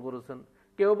জন্মগ্রহণ করেছেন,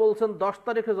 কেউ বলছেন 10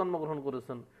 তারিখে জন্মগ্রহণ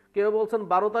করেছেন, কেউ বলছেন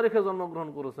 12 তারিখে জন্মগ্রহণ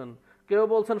করেছেন, কেউ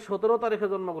বলছেন 17 তারিখে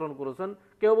জন্মগ্রহণ করেছেন,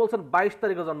 কেউ বলছেন 22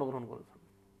 তারিখে জন্মগ্রহণ করেছেন।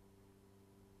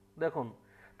 দেখুন,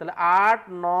 তাহলে 8,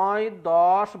 9,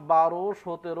 10, 12,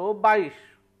 17, 22,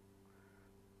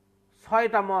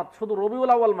 6টা মত শুধু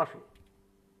রবিউল আউয়াল মাসে।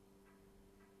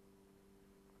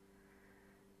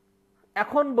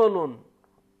 এখন বলুন,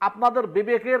 আপনাদের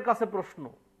বিবেকের কাছে প্রশ্ন,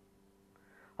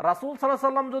 রাসূল সাল্লাল্লাহু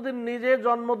আলাইহি সাল্লাম যদি নিজে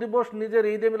জন্মদিবস, নিজের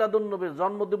ঈদে মিলাদুন্নবীর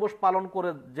জন্মদিবস পালন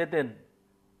করে যেতেন,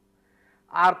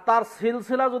 আর তার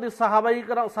সিলসিলা যদি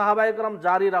সাহাবায়ে কেরাম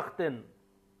জারি রাখতেন,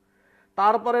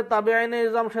 তারপরে তাবেঈনে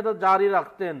ইজম সেটা জারি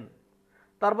রাখতেন,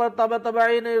 তারপরে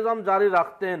তাবেঈনে ইজম জারি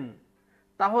রাখতেন,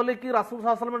 তাহলে কি রাসূল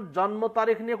সাল্লাল্লাহু আলাইহি সাল্লামের জন্ম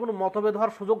তারিখ নিয়ে কোনো মতভেদ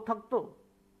হওয়ার সুযোগ থাকতো?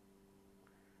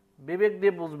 বিবেক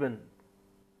দিয়ে বুঝবেন।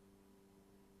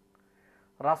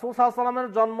 রাসূল সাল্লাল্লাহু আলাইহি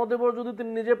সাল্লামের জন্মদিবস যদি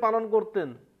তিনি নিজে পালন করতেন,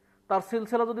 তার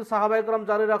সিলসিলা যদি সাহাবায়ে কেরাম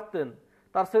জারি রাখতেন,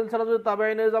 তার সিলসিলা যদি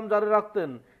তাবেঈনে ইজম জারি রাখতেন,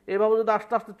 এভাবে যদি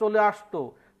আস্তে আস্তে চলে আসতো,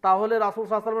 তাহলে রাসূল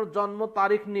সাল্লাল্লাহু আলাইহি সাল্লামের জন্ম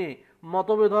তারিখ নিয়ে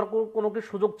মতভেদ হওয়ার কোনো কি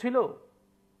সুযোগ ছিল?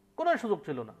 কোনো সুযোগ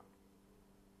ছিল না।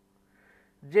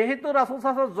 যেহেতু রাসূল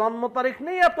সাল্লাল্লাহু আলাইহি সাল্লামের জন্ম তারিখ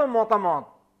নিয়ে এত মতামত,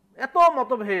 এত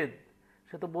মতভেদ,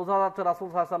 সে তো বোঝা যাচ্ছে রাসূল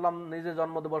সাল্লাল্লাহু আলাইহি সাল্লাম নিজে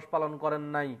জন্মদিবস পালন করেন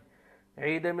নাই।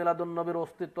 ঈদে মিলাদুন্নবীর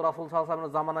অস্তিত্ব রাসূল সাল্লাল্লাহু আলাইহি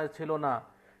সাল্লামের জামানায় ছিল না।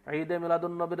 ঈদে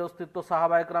মিলাদুন্নবীর অস্তিত্ব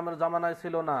সাহাবায়ে কেরামের জামানায়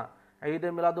ছিল না। ঈদে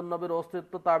মিলাদুন্নবীর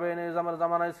অস্তিত্ব তাবেঈনে ইজমের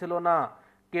জামানায় ছিল না।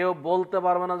 কেউ বলতে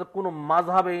পারবে না যে কোন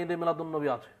মাযহাবে ঈদে মিলাদুন্নবী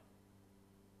আছে।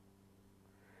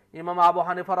 ইমাম আবু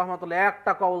হানিফা রাহমাতুল্লাহ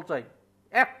একটা কওল চাই,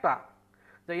 একটা,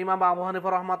 যে ইমাম আবু হানিফা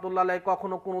রাহমাতুল্লাহ আলাইহি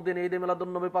কখনো কোনোদিন ঈদে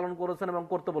মিলাদুন্নবী পালন করেছেন এবং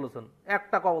করতে বলেছেন,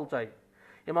 একটা কওল চাই।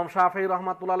 ইমাম শাফিঈ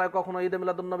রাহমাতুল্লাহ আলাইহি কখনো ঈদে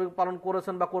মিলাদুন্নবী পালন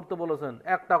করেছেন বা করতে বলেছেন,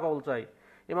 একটা কওল চাই।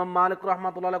 ইমাম মালিক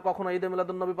রাহমাতুল্লাহ আলাইহি কখনো ঈদে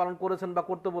মিলাদুন্নবী পালন করেছেন বা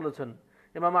করতে বলেছেন।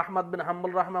 ইমাম আহমদ বিন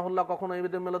হাম্বল রাহমাহুল্লাহ কখনো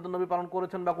ঈদে মিলাদুন্নবী পালন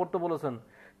করেছেন বা করতে বলেছেন।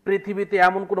 পৃথিবীতে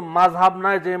এমন কোন মাযহাব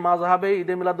নাই যে মাযহাবে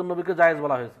ঈদে মিলাদুন্নবীকে জায়েজ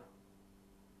বলা হয়েছে।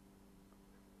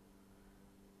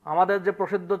 আমাদের যে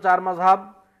প্রসিদ্ধ 4 মাযহাব,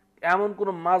 এমন কোন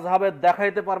মাযহাবে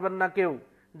দেখাইতে পারবেন না কেউ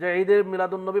যে ঈদে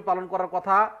মিলাদুন্নবী পালন করার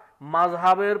কথা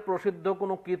মাযহাবের প্রসিদ্ধ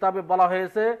কোনো কিতাবে বলা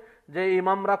হয়েছে, যে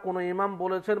ইমামরা কোন ইমাম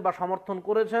বলেছেন বা সমর্থন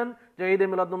করেছেন যে ঈদে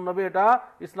মিলাদুন্নবী এটা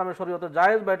ইসলামের শরীয়তে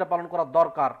জায়েজ বা এটা পালন করা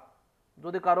দরকার।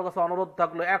 যদি কারো কাছে অনুরোধ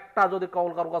থাকলো, একটা যদি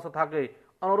কওল কারো কাছে থাকে,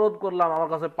 অনুরোধ করলাম আমার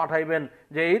কাছে পাঠাইবেন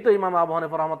যে এই তো ইমাম আবু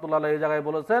হানিফা রাহমাতুল্লাহ আলাইহি এই জায়গায়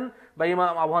বলেছেন, বা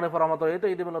ইমাম আবু হানিফা রাহমাতুল্লাহ এই তো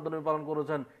ঈদে মিলাদুন্নবী পালন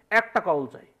করেছেন, একটা কওল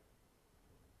চাই।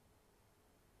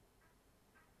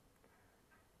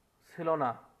 ছিল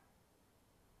না।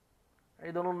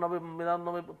 ঈদুন নবী,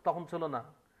 মিলাদুন্নবী তখন ছিল না।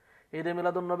 ঈদে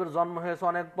মিলাদুন্নবীর জন্ম হয়েছে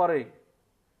অনেক পরে।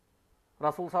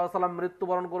 রাসূল সাল্লাল্লাহু আলাইহি ওয়াসাল্লাম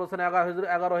মৃত্যুবরণ করেছেন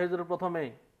 11 হিজরির প্রথমে।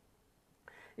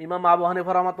 ইমাম আবু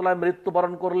হানিফা রাহমাতুল্লাহ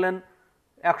মৃত্যুবরণ করলেন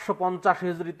 150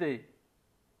 হিজরিতে।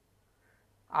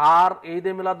 আর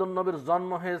ঈদে মিলাদুন্নবীর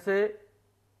জন্ম হয়েছে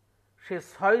সে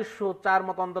 604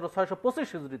 মতান্তরে 625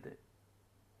 হিজরিতে।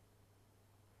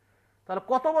 তাহলে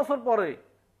কত বছর পরে?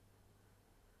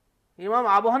 ইমাম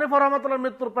আবু হানিফা রাহমাতুল্লাহর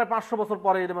মৃত্যুর প্রায় 500 বছর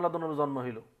পরে ঈদে মিলাদুন্নবীর জন্ম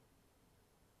হইল।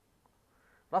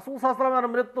 রাসূল সাল্লাল্লাহু আলাইহি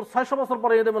ওয়াসাল্লামের মৃত্যুর 600 বছর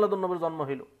পরে ঈদে মিলাদুন্নবীর জন্ম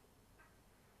হইল।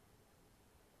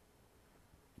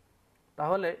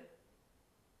 তাহলে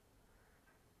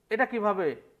এটা কিভাবে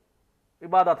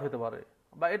ইবাদত হইতে পারে,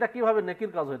 বা এটা কিভাবে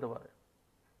নেকির কাজ হইতে পারে?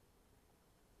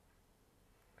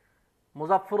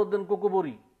 মুজাফফরউদ্দিন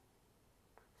কুকুবুরি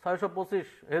 625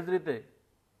 হিজরিতে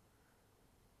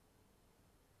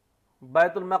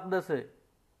বায়তুল মাকদেসে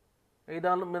ঈদ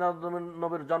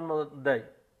মিলাদুন্নবীর জন্ম দেয়।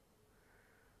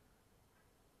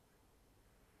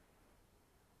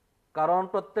 কারণ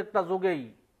প্রত্যেকটা যুগেই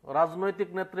রাজনৈতিক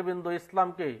নেতৃবৃন্দ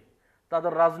ইসলামকে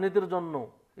তাদের রাজনীতির জন্য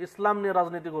ইসলাম নিয়ে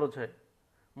রাজনীতি করেছে।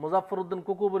 মুজাফফরউদ্দিন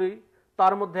কুকুবুরি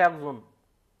তার মধ্যে একজন।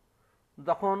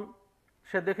 যখন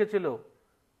সে দেখেছিল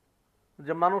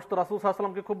যে মানুষ তো রাসূল সাল্লাল্লাহু আলাইহি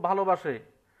ওয়াসাল্লামকে খুব ভালোবাসে,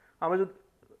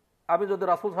 আমি যদি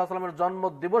রাসূল সাল্লাল্লাহু আলাইহি ওয়াসাল্লামের জন্ম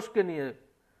দিবসকে নিয়ে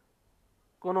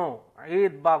কোনো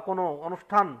ঈদ বা কোনো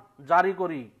অনুষ্ঠান জারি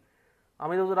করি,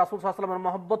 আমি যদি রাসূল সাল্লাল্লাহু আলাইহি ওয়াসাল্লামের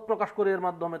মহব্বত প্রকাশ করি এর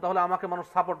মাধ্যমে, তাহলে আমাকে মানুষ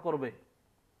সাপোর্ট করবে।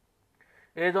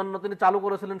 এই জন্য তিনি চালু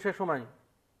করেছিলেন সে সময়,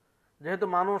 যেহেতু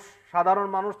মানুষ, সাধারণ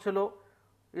মানুষ ছিল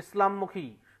ইসলামমুখী,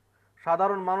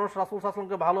 সাধারণ মানুষ রাসূল সাল্লাল্লাহু আলাইহি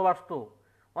ওয়াসাল্লামকে ভালোবাসতো,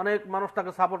 অনেক মানুষ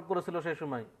তাকে সাপোর্ট করেছিল সেই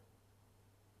সময়।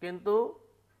 কিন্তু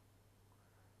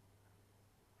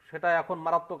সেটা এখন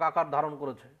মারাত্মক আকার ধারণ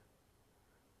করেছে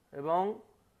এবং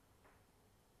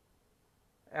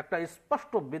একটা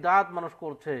স্পষ্ট বিদআত মানুষ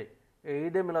করছে এই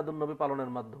ঈদে মিলাদুন্নবী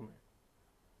পালনের মাধ্যমে।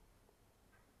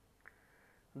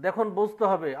 দেখুন, বুঝতে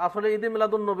হবে আসলে ঈদে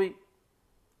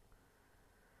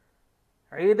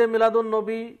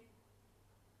মিলাদুন্নবী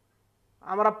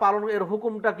আমরা পালন, এর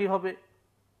হুকুমটা কি হবে?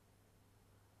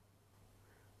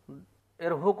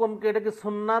 এর হুকুম কি? এটা কি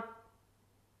সুন্নাত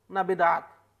না বিদআত?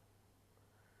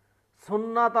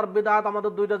 সুন্নাত আর বিদআত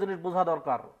আমাদের দুইটা জিনিস বোঝা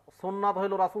দরকার। সুন্নাত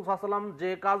হইল রাসূল সাল্লাল্লাহু আলাইহি ওয়াসাল্লাম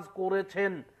যে কাজ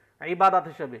করেছেন ইবাদত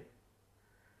হিসেবে,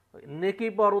 নেকি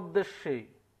পাওয়ার উদ্দেশ্যে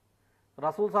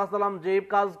রাসূল সাল্লাল্লাহু আলাইহি ওয়াসাল্লাম যে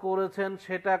কাজ করেছেন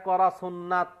সেটা করা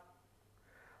সুন্নাত।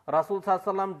 রাসূল সাল্লাল্লাহু আলাইহি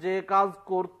ওয়াসাল্লাম যে কাজ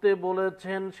করতে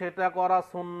বলেছেন সেটা করা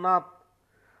সুন্নাত।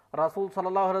 রাসূল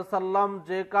সাল্লাল্লাহু আলাইহি ওয়াসাল্লাম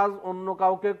যে কাজ অন্য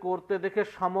কাউকে করতে দেখে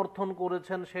সমর্থন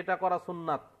করেছেন সেটা করা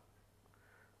সুন্নাত।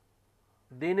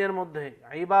 দ্বীনের মধ্যে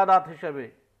ইবাদত হিসেবে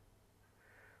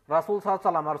রাসূল সাল্লাল্লাহু আলাইহি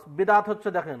ওয়াসাল্লাম, আর বিদআত হচ্ছে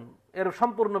দেখেন এর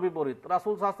সম্পূর্ণ বিপরীত।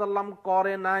 রাসূল সাল্লাল্লাহু আলাইহি ওয়াসাল্লাম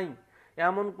করে নাই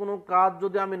এমন কোনো কাজ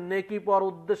যদি আমি নেকি পাওয়ার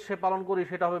উদ্দেশ্যে পালন করি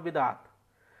সেটা হবে বিদআত।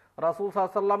 রাসূল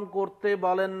সাল্লাল্লাহু আলাইহি ওয়াসাল্লাম করতে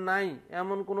বলেন নাই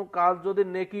এমন কোনো কাজ যদি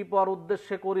নেকি পাওয়ার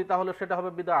উদ্দেশ্যে করি তাহলে সেটা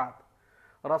হবে বিদআত।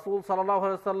 রাসূল সাল্লাল্লাহু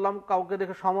আলাইহি ওয়াসাল্লাম কাউকে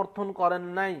দেখে সমর্থন করেন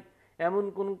নাই এমন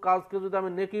কোন কাজকে যদি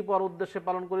আমি নেকি পাওয়ার উদ্দেশ্যে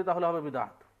পালন করি তাহলে হবে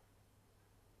বিদআত।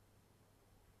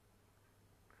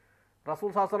 রাসূল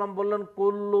সাল্লাল্লাহু আলাইহি ওয়াসাল্লাম বললেন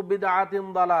কুল্লু বিদআতিন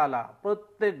দালালা,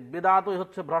 প্রত্যেক বিদআতই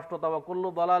হচ্ছে ভ্রষ্টতা, ওয়া কুল্লু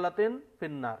দালালাতিন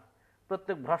ফিন্নার,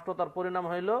 প্রত্যেক ভ্রষ্টতার পরিণাম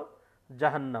হইল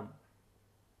জাহান্নাম।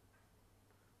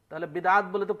 তাহলে বিদআত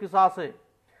বলে তো কিছু আছে।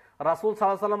 রাসূল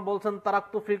সাল্লাল্লাহু আলাইহি ওয়াসাল্লাম বলছেন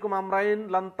তারাকতু ফিকুম আমরাইন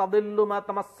লান তাদিল্লু মা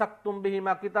তামাসসাকতুম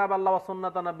বিহিমা কিতাবাল্লাহ ওয়া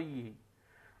সুন্নাতা নাবিয়্যিহি,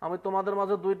 আমি তোমাদের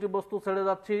মাঝে দুইটি বস্তু ছেড়ে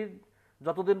যাচ্ছি,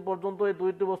 যতদিন পর্যন্ত এই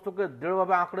দুইটি বস্তুকে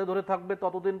দৃঢ়ভাবে আঁকড়ে ধরে থাকবে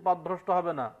ততদিন পথভ্রষ্ট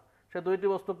হবে না। সে দুইটি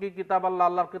বস্তু কি? কিতাব আল্লাহ,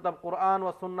 আল্লাহর কিতাব কোরআন,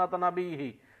 ওয়া সুন্নাতা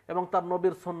নাবিয়্যিহি, এবং তার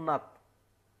নবীর সুন্নাত।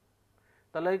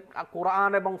 তাহলে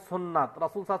কোরআন এবং সুন্নাত,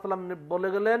 রাসূল সাল্লাল্লাহু আলাইহি ওয়াসাল্লাম বলে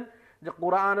গেলেন যে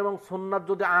কোরআন এবং সুন্নাত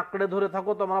যদি আঁকড়ে ধরে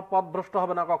থাকো তোমরা পথভ্রষ্ট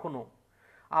হবে না কখনো।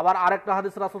 আবার আরেকটা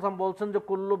হাদিস রাসূল সাল্লাল্লাহু আলাইহি ওয়াসাল্লাম বলছেন যে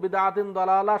কুল্লু বিদআতিন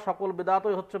দালালা, সকল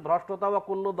বিদআতই হচ্ছে ভ্রষ্টতা, ওয়া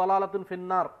কুল্লু দালালাতিন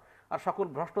ফিন্নার, আর সকল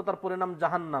ভ্রষ্টতার পরিণাম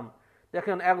জাহান্নাম।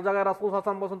 দেখেন এক জায়গায় রাসূল সাল্লাল্লাহু আলাইহি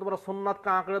ওয়াসাল্লাম বলছেন তোমরা সুন্নাতকে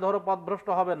আঁকড়ে ধরো পথভ্রষ্ট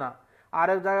হবে না,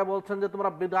 আরেক জায়গায় বলছেন যে তোমরা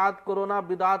বিদআত করো না,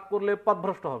 বিদআত করলে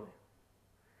পথভ্রষ্ট হবে।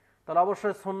 তাহলে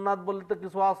অবশ্যই সুন্নাত বলতে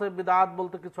কিছু আছে, বিদআত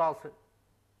বলতে কিছু আছে।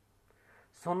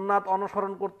 সুন্নাত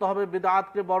অনুসরণ করতে হবে,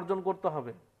 বিদআতকে বর্জন করতে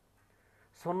হবে।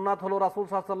 সুন্নাত হলো রাসূল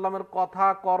সাল্লাল্লাহু আলাইহি ওয়াসাল্লামের কথা,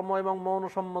 কর্ম এবং মৌন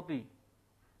সম্মতি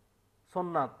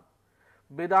সুন্নাত।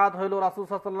 বিদআত হইল রাসূল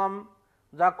সাল্লাল্লাহু আলাইহি ওয়াসাল্লাম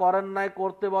যা করেন নাই,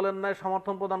 করতে বলেন নাই,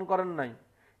 সমর্থন প্রদান করেন নাই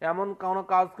এমন কোনো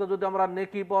কাজকে যদি আমরা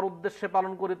নেকি পাওয়ার উদ্দেশ্যে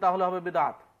পালন করি তাহলে হবে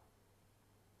বিদআত।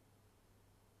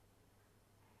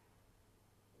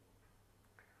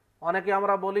 অনেকে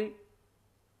আমরা বলি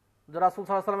যে রাসূল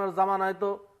সাল্লাল্লাহু আলাইহি ওয়াসাল্লামের জামানায় তো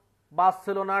বাস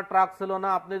ছিল না, ট্রাক ছিল না,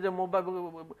 আপনি যে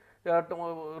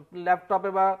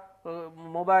ল্যাপটপে বা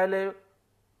মোবাইলে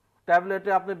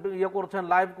ট্যাবলেটে আপনি করছেন,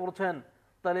 লাইভ করছেন,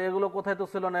 তাহলে এগুলো কোথায় তো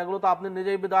ছিল না, এগুলো তো আপনি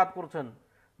নিজেই বিদআত করছেন।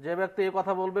 যে ব্যক্তি এই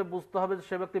কথা বলবে বুঝতে হবে যে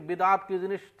সে ব্যক্তি বিদআত কি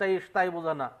জিনিস তাই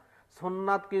বোঝে না,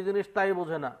 সুন্নাত কি জিনিস তাই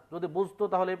বোঝে না। যদি বুঝতো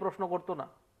তাহলে এই প্রশ্ন করতো না।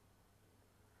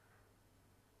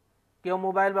 কেউ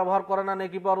মোবাইল ব্যবহার করে না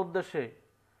নেকি পাওয়ার উদ্দেশ্যে,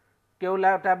 কেউ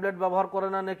ট্যাবলেট ব্যবহার করে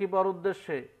না নেকি পাওয়ার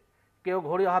উদ্দেশ্যে, কেউ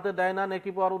ঘড়ি হাতে দেয় না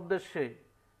নেকি পাওয়ার উদ্দেশ্যে।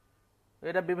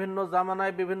 এটা বিভিন্ন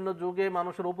জামানায় বিভিন্ন যুগে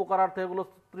মানুষের উপকারার্থে এগুলো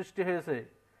সৃষ্টি হয়েছে।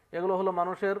 এগুলো হলো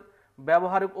মানুষের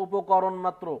ব্যবহারিক উপকরণ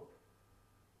মাত্র,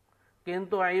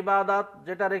 কিন্তু ইবাদত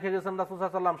যেটা রেখে গেছেন রাসূল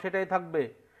সাল্লাল্লাহু আলাইহি ওয়াসাল্লাম সেটাই থাকবে।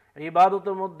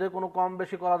 ইবাদতের মধ্যে কোনো কম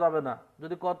বেশি করা যাবে না,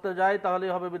 যদি করতে যাই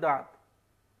তাহলেই হবে বিদআত।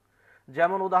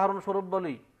 যেমন উদাহরণস্বরূপ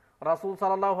বলি, রাসূল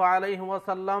সাল্লাল্লাহু আলাইহি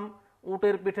ওয়াসাল্লাম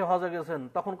উটের পিঠে হজে গেছেন,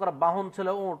 তখনকার বাহন ছিল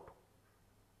উট।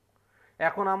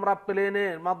 এখন আমরা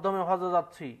প্লেনের মাধ্যমে হজে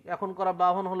যাচ্ছি, এখনকার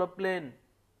বাহন হলো প্লেন।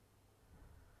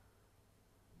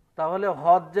 তাহলে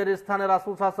হজ্জের স্থানে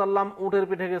রাসূল সাল্লাল্লাহু আলাইহি ওয়াসাল্লাম উটের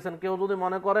পিঠে গেছেন। কেউ যদি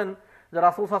মনে করেন যে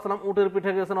রাসূল সাল্লাল্লাহু আলাইহি ওয়াসাল্লাম উটের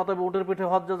পিঠে গেছেন অতএব উটের পিঠে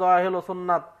হজ্জে যাওয়া হলো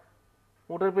সুন্নাত,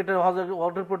 উটের পিঠে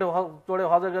চড়ে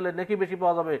হজে গেলে নেকি বেশি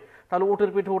পাওয়া যাবে, তাহলে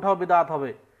উটের পিঠে ওঠাও বিদআত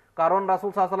হবে। কারণ রাসূল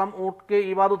সাল্লাল্লাহু আলাইহি ওয়াসাল্লাম উটকে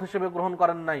ইবাদত হিসেবে গ্রহণ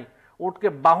করেন নাই, উটকে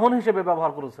বাহন হিসেবে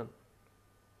ব্যবহার করেছেন।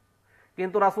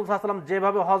 কিন্তু রাসূল সাল্লাল্লাহু আলাইহি ওয়াসাল্লাম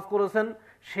যেভাবে হজ করেছেন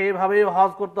সেভাবেই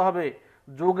হজ করতে হবে।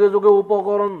 যুগে যুগে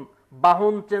উপকরণ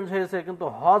বাহন চেঞ্জ হয়েছে কিন্তু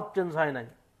হজ চেঞ্জ হয় নাই,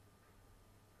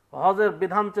 হজের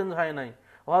বিধান চেঞ্জ হয় নাই,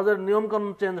 হজের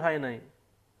নিয়মকানুন চেঞ্জ হয় নাই।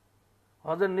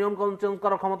 হজের নিয়মকানুন চেঞ্জ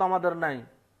করার ক্ষমতা আমাদের নাই।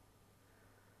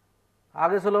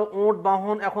 আগে ছিল উট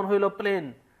বাহন, এখন হইল প্লেন,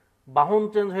 বাহন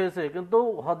চেঞ্জ হয়েছে কিন্তু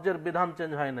হজ্জের বিধান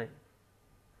চেঞ্জ হয় নাই।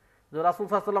 যে রাসূল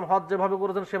সাল্লাল্লাহু আলাইহি ওয়াসাল্লাম হজ যেভাবে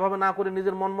করেছেন সেভাবে না করে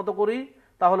নিজের মন মতো করি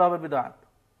তাহলে হবে বিদআত।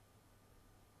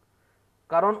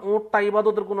 কারণ উটটা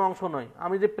ইবাদতের কোনো অংশ নয়,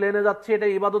 আমি যে প্লেনে যাচ্ছি এটা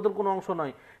ইবাদতের কোনো অংশ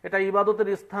নয়, এটা ইবাদতের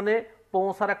স্থানে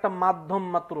পৌঁছার একটা মাধ্যম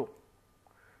মাত্র।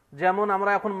 যেমন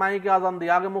আমরা এখন মাইকে আজান দিই,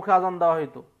 আগে মুখে আজান দেওয়া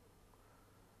হইতো।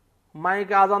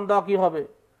 মাইকে আজান দেওয়া কি হবে?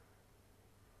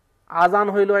 আজান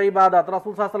হইল ইবাদত।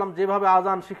 রাসূল সাল্লাল্লাহু আলাইহি ওয়াসাল্লাম যেভাবে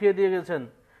আজান শিখিয়ে দিয়ে গেছেন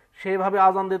সেইভাবে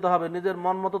আজান দিতে হবে, নিজের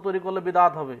মন মতো তৈরি করলে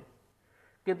বিদআত হবে।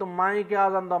 কিন্তু মাইকে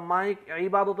আজান দেওয়া, মাইক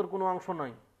ইবাদতের কোনো অংশ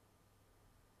নয়।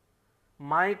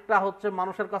 মাইকটা হচ্ছে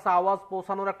মানুষের কাছে আওয়াজ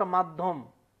পৌঁছানোর একটা মাধ্যম,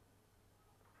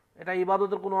 এটা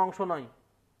ইবাদতের কোনো অংশ নয়।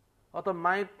 অতএব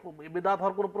মাইক বিদআত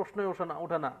হওয়ার কোনো প্রশ্নই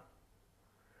ওঠে না।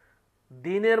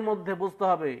 দ্বীনের মধ্যে বুঝতে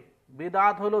হবে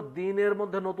বিদআত হলো দ্বীনের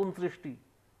মধ্যে নতুন সৃষ্টি।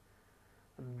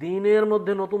 দ্বীনের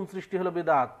মধ্যে নতুন সৃষ্টি হলো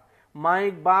বিদআত।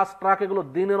 মাইক, বাস, ট্রাক এগুলো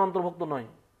দ্বীনের অন্তর্ভুক্ত নয়।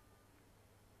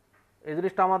 এই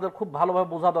জিনিসটা আমাদের খুব ভালোভাবে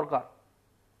বোঝা দরকার।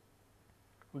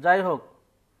 যাই হোক,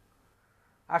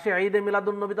 আসে ঈদে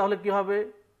মিলাদুন্নবী। তাহলে কি হবে?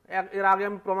 এর আগে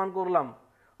আমি প্রমাণ করলাম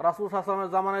রাসূল সাল্লাল্লাহু আলাইহি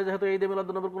ওয়াসাল্লামের জামানায় যেহেতু ঈদে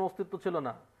মিলাদুন্নবীর কোনো অস্তিত্ব ছিল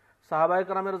না, সাহাবায়ে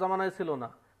কেরামের জামানায় ছিল না,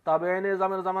 তাবেঈনের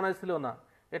জামানায় ছিল না,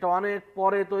 এটা অনেক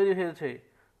পরে তৈরি হয়েছে।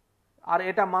 আর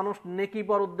এটা মানুষ নেকি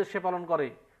পর উদ্দেশ্যে পালন করে,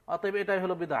 অতএব এটাই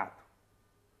হলো বিদআত।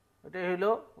 এটাই হলো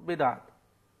বিদআত।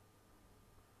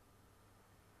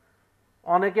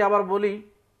 অনেকে আবার বলি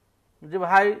যে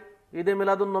ভাই ঈদে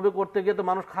মিলাদুন্নবী করতে গিয়ে তো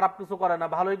মানুষ খারাপ কিছু করে না,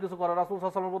 ভালোই কিছু করে, রাসূল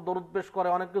সাল্লাল্লাহু আলাইহি ওয়াসাল্লামের উপর দরুদ পেশ করে,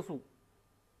 অনেক কিছু,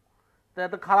 তা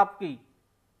এতে খারাপ কি?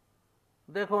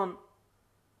 দেখুন,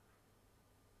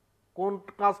 কোন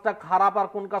কাজটা খারাপ আর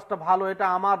কোন কাজটা ভালো এটা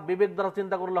আমার বিবেক দ্বারা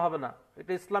চিন্তা করলে হবে না।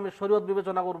 এটা ইসলামী শরীয়ত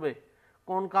বিবেচনা করবে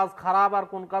কোন কাজ খারাপ আর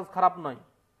কোন কাজ খারাপ নয়,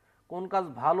 কোন কাজ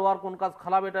ভালো আর কোন কাজ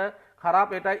খারাপ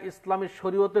এটা ইসলামী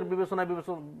শরীয়তের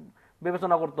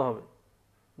বিবেচনা করতে হবে,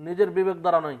 নিজের বিবেক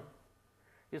দ্বারা নয়।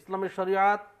 ইসলামী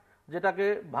শরিয়াত যেটাকে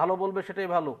ভালো বলবে সেটাই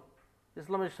ভালো,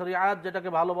 ইসলামী শরিয়াত যেটাকে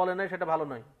ভালো বলে না সেটা ভালো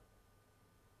নয়।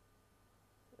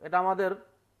 এটা আমাদের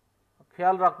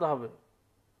খেয়াল রাখতে হবে।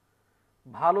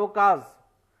 ভালো কাজ,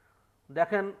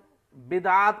 দেখেন,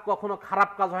 বিদআত কখনো খারাপ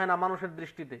কাজ হয় না মানুষের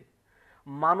দৃষ্টিতে।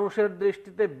 মানুষের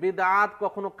দৃষ্টিতে বিদআত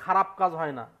কখনো খারাপ কাজ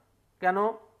হয় না। কেন?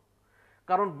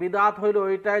 কারণ বিদআত হইল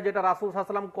ওইটাই যেটা রাসূল সাল্লাল্লাহু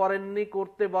আলাইহি ওয়াসাল্লাম করেননি,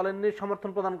 করতে বলেননি,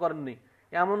 সমর্থন প্রদান করেননি।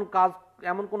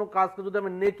 এমন কোন কাজকে যদি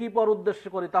আমি নেকি পর উদ্দেশ্যে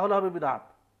করি তাহলে হবে বিদআত।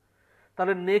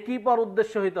 তাহলে নেকি পর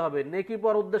উদ্দেশ্যে হইতে হবে। নেকি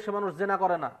পর উদ্দেশ্যে মানুষ জিনা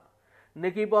করে না,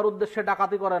 নেকি পর উদ্দেশ্যে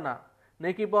ডাকাতি করে না,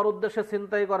 নেকি পর উদ্দেশ্যে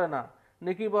ছিনতাই করে না,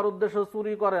 নেকি পর উদ্দেশ্যে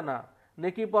চুরি করে না,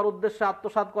 নেকি পর উদ্দেশ্যে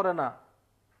আত্মসাৎ করে না।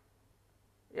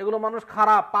 এগুলো মানুষ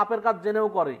খারাপ পাপের কাজ জেনেও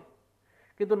করে,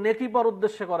 কিন্তু নেকি পর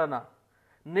উদ্দেশ্যে করে না।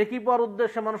 নেকি পর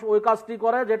উদ্দেশ্যে মানুষ ওই কাজটি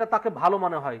করে যেটা তাকে ভালো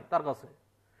মনে হয় তার কাছে।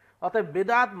 অতএব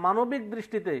বিদআত মানবিক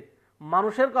দৃষ্টিতে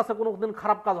মানুষের কাছে কোনোদিন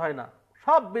খারাপ কাজ হয় না।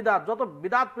 সব বিদআত, যত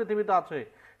বিদআত পৃথিবীতে আছে,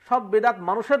 সব বিদআত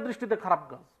মানুষের দৃষ্টিতে খারাপ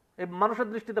কাজ, এই মানুষের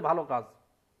দৃষ্টিতে ভালো কাজ।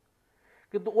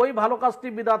 কিন্তু ওই ভালো কাজটি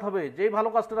বিদআত হবে যেই ভালো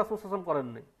কাজটি রাসূল সাল্লাল্লাহু আলাইহি ওয়াসাল্লাম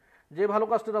করেননি, যে ভালো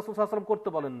কাজটি রাসূল সাল্লাল্লাহু আলাইহি ওয়াসাল্লাম করতে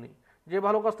বলেননি, যে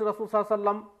ভালো কাজটি রাসূল সাল্লাল্লাহু আলাইহি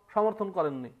ওয়াসাল্লাম সমর্থন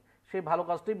করেননি, সেই ভালো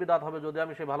কাজটি বিদআত হবে যদি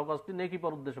আমি সেই ভালো কাজটি নেকি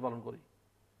পর উদ্দেশ্যে পালন করি।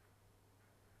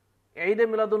 ঈদে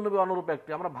মিলাদুন্নবী অনুরূপ একটি,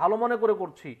 আমরা ভালো মনে করে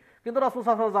করছি কিন্তু রাসূল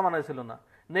সাল্লাল্লাহু আলাইহি ওয়াসাল্লাম জামানায় ছিল না।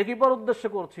 নেকি পর উদ্দেশ্যে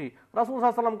করছি, রাসূল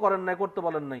সাল্লাল্লাহু আলাইহি ওয়াসাল্লাম করেন নাই, করতে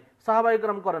বলেন নাই, সাহাবায়ে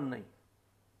কেরাম করেন নাই,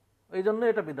 এই জন্য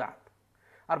এটা বিদআত।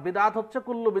 আর বিদআত হচ্ছে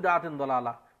কুল্লু বিদআতিন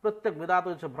দালালা, প্রত্যেক বিদআত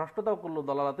হচ্ছে ভ্রষ্টতা, ও কুল্লু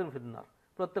দালালাতিন ফিন্নার,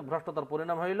 প্রত্যেক ভ্রষ্টতার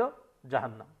পরিণাম হইল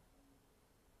জাহান্নাম।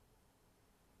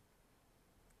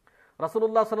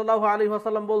 রাসূলুল্লাহ সাল্লাল্লাহু আলাইহি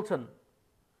ওয়াসাল্লাম বলছেন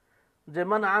যে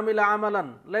মান আমিলা আমালান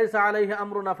লাইসা আলাইহি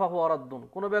আমরুনা ফাহুয়া রাদ্দুন,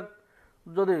 কোন ব্যক্তি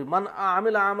যদি মান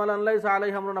আমিলা আমালান লাইসা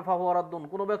আলাইহি আমরুনা ফাহুয়া রাদ্দুন,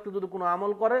 কোন ব্যক্তি যদি কোনো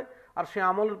আমল করে আর সেই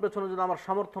আমলের পেছনে যদি আমার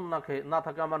সমর্থন না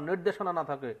থাকে, আমার নির্দেশনা না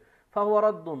থাকে, ফাহুয়া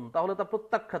রাদ্দুন, তাহলে তা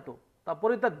প্রত্যাখ্যাত, তা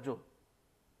পরিত্যাজ্য,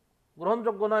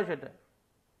 গ্রহণযোগ্য নয়। সেটা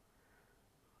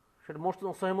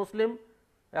সহিহ মুসলিম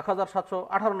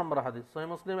 1718 নম্বর হাদিস, সহিহ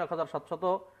মুসলিম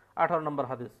 1718 নম্বর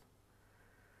হাদিস।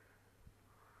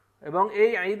 এবং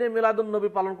এই ঈদে মিলাদুন্নবী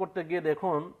পালন করতে গিয়ে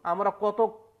দেখুন আমরা কত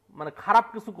খারাপ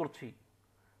কিছু করছি,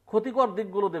 ক্ষতিকর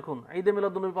দিকগুলো দেখুন। ঈদে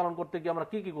মিলাদুন্নবী পালন করতে গিয়ে আমরা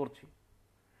কি কি করছি।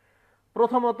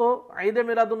 প্রথমত, ঈদে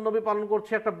মিলাদুন্নবী পালন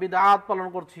করছি, একটা বিদআত পালন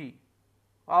করছি,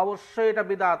 অবশ্যই এটা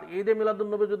বিদআত। ঈদে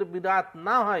মিলাদুন্নবী যদি বিদআত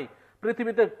না হয়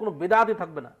পৃথিবীতে কোনো বিদআতই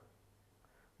থাকবে না।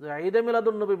 যে ঈদে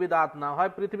মিলাদুন্নবী বিদআত না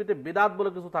হয় পৃথিবীতে বিদআত বলে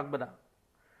কিছু থাকবে না।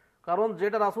 কারণ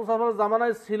যেটা রাসূল সাল্লাল্লাহু আলাইহি ওয়াসাল্লামের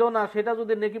জামানায় ছিল না সেটা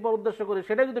যদি নেকি পর উদ্দেশ্য করি,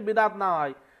 সেটা যদি বিদআত না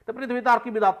হয় তো পৃথিবীতে আর কি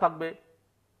বিদআত থাকবে?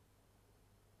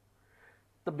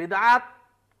 তো বিদআত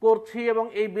করছি এবং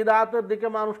এই বিদআতের দিকে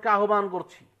মানুষকে আহ্বান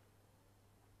করছি,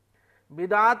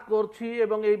 বিদআত করছি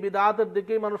এবং এই বিদআতের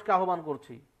দিকেই মানুষকে আহ্বান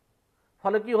করছি।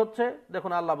 ফলে কি হচ্ছে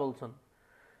দেখুন, আল্লাহ বলছেন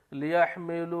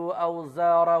লিয়াহমিলু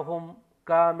আওজারহুম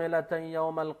কামিলাতান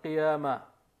ইয়াউমাল কিয়ামা,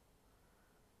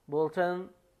 বলছেন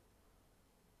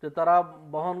যে তারা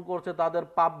বহন করছে তাদের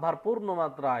পাপ ভার পূর্ণ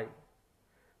মাত্রায়,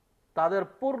 তাদের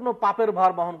পূর্ণ পাপের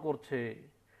ভার বহন করছে।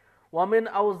 ওয়ামিন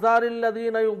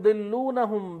আওজারিল্লাযিনা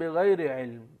ইউদিল্লুনাহুম বিগাইরি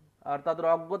ইলম, আর তাদের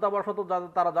অজ্ঞতাবশত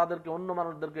তারা যাদেরকে অন্য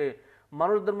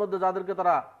মানুষদের মধ্যে যাদেরকে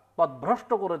তারা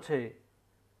পথভ্রষ্ট করেছে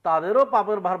তাদেরও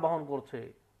পাপের ভার বহন করছে।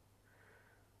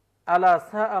 আলা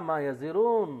সাআ মা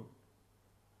ইয়াজিরুন,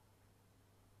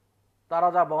 তারা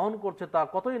যা বহন করছে তা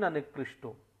কতই না নিকৃষ্ট।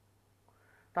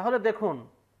 তাহলে দেখুন,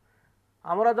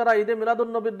 আমরা যারা ঈদে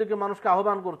মিলাদুন্নবীর দিকে মানুষকে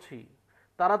আহ্বান করছি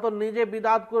তারা তো নিজে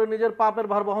বিদআত করে নিজের পাপের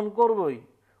ভার বহন করবই,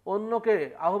 অন্যকে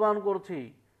আহ্বান করছি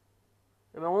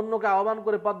এবং অন্যকে আহ্বান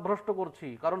করে পথভ্রষ্ট করছি,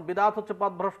 কারণ বিদআত হচ্ছে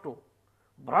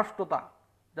ভ্রষ্টতা,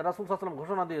 যা রাসূল সাল্লাল্লাহু আলাইহি ওয়াসাল্লাম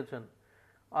ঘোষণা দিয়েছেন।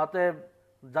 অতএব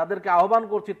যাদেরকে আহ্বান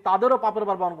করছি তাদেরও পাপের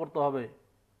ভার বহন করতে হবে,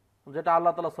 যেটা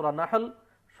আল্লাহ তাআলা সূরা নাহল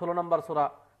 16 নম্বর সূরা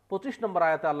 25 নম্বর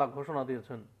আয়াতে আল্লাহ ঘোষণা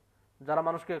দিয়েছেন। যারা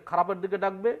মানুষকে খারাপের দিকে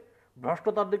ডাকবে,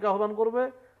 ভ্রষ্টতার দিকে আহ্বান করবে,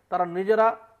 তারা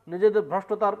নিজেদের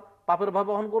ভ্রষ্টতার পাপের ভার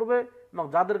বহন করবে, এবং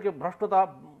যাদেরকে ভ্রষ্টতা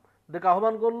দিকে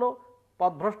আহ্বান করলো,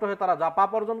 পথভ্রষ্ট হয়ে তারা যা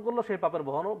পাপ অর্জন করলো সেই পাপের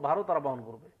ভারও তারা বহন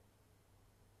করবে।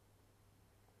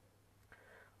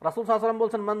 রাসূল সাল্লাল্লাহু আলাইহি ওয়াসাল্লাম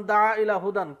বলছেন, মান দাআ ইলা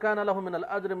হুদান কানা লাহু মিনাল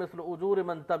আজরি মিসলু উজুরি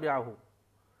মান তাবিআহু।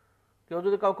 কেউ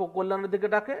যদি কাউকে কল্যাণের দিকে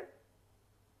ডাকে,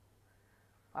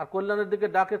 আর কল্যাণের দিকে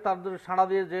ডাকে তার যদি সাড়া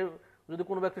দিয়ে, যদি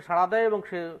কোনো ব্যক্তি সাড়া দেয় এবং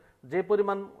সে যে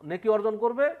পরিমাণ নেকি অর্জন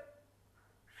করবে,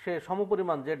 সে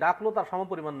সমপরিমাণ, যে ডাকলো তার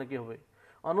সমপরিমাণ নেকি হবে।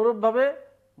 অনুরূপভাবে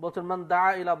বলছেন, মান দাআ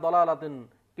ইলা দালালাতিন,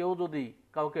 কেউ যদি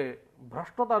কাউকে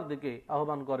ভ্রষ্টতার দিকে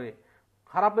আহ্বান করে,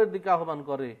 খারাপের দিকে আহ্বান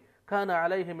করে, কানা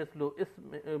আলাইহি মিসলু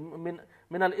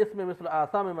মিনাল ইসমি মিসলু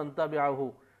আসামি মান তাবিআহু,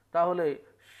 তাহলে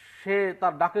সে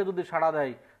তার ডাকে যদি সাড়া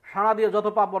দেয়, সাড়া দিয়ে যত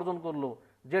পাপ অর্জন করলো,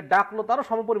 যে ডাকলো তারও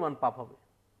সমপরিমাণ পাপ হবে।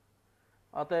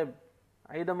 অতএব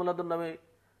ঈদ মিলাদুন নবী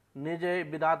নিজে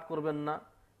বিদআত করবেন না,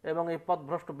 এবং এই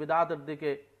পথভ্রষ্ট বিদআতের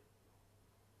দিকে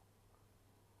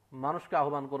মানুষকে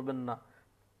আহ্বান করবেন না।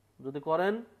 যদি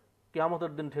করেন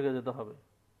কিয়ামতের দিন ঠেকে যেতে হবে।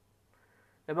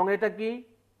 এবং এটা কি,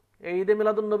 এই ঈদে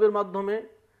মিলাদুন নবীর মাধ্যমে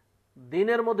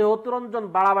দিনের মধ্যে অতিরঞ্জন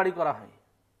বাড়াবাড়ি করা হয়,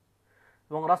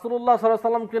 এবং রাসূলুল্লাহ সাল্লাল্লাহু আলাইহি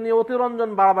ওয়াসাল্লামকে নিয়ে অতিরঞ্জন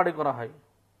বাড়াবাড়ি করা হয়।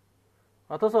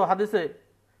 অথচ হাদিসে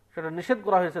সেটা নিষেধ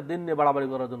করা হয়েছে দিন নিয়ে বাড়াবাড়ি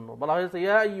করার জন্য। বলা হয়েছে,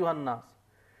 ইয়া আইয়ুহান নাস,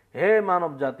 হে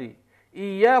মানব জাতি,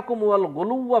 ইয়াকুম ওয়াল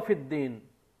গুলুওয়া ফিদ্দিন,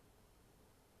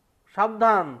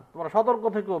 সাবধান, তোমরা সতর্ক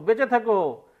থেকো, বেঁচে থাকো,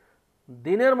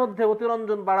 দিনের মধ্যে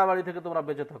অতিরঞ্জন বাড়াবাড়ি থেকে তোমরা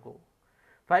বেঁচে থাকো।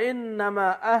 ফাইন্নামা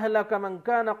আহলাকা মান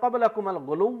কানা ক্বাবলাকুম আল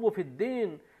গুলুওয়া ফিদ্দিন,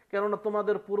 কেননা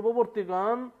তোমাদের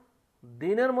পূর্ববর্তীগণ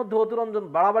দিনের মধ্যে অতিরঞ্জন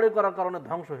বাড়াবাড়ি করার কারণে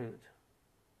ধ্বংস হয়ে গেছে।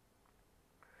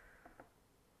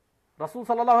 রাসূল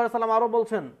সাল্লাল্লাহু আলাইহি ওয়াসাল্লাম আরো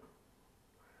বলছেন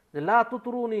যে, লা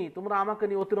তুতরুনি, তোমরা আমাকে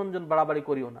নিয়ে অতিরঞ্জন বাড়াবাড়ি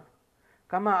করিও না।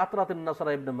 কামা আতরাতিন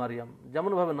নাসারা ইবনে মারিয়াম,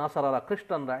 যেমন ভাবে নাসারারা,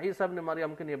 খ্রিস্টানরা ঈসা ইবনে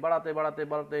মারিয়ামকে নিয়ে বাড়াতে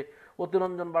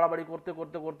অতিরঞ্জন বাড়াবাড়ি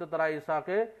করতে তারা ঈসা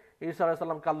আলাইহিস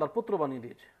সালামকে আল্লাহর পুত্র বানিয়ে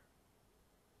দিয়েছে।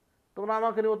 তোমরা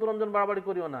আমাকে নিয়ে অতিরঞ্জন বাড়াবাড়ি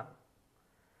করিও না।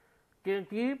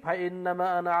 কি ফাইন্নামা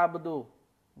আনা আবদু,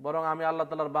 বরং আমি আল্লাহ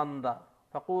তাআলার বান্দা।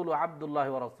 ফাকুলু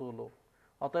আব্দুল্লাহি ওয়া রাসূলুহু,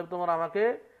 অতএব তোমরা আমাকে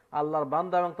আল্লাহর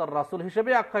বান্দা এবং তার রাসূল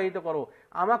হিসেবে আখ্যায়িত করো,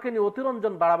 আমাকে নিয়ে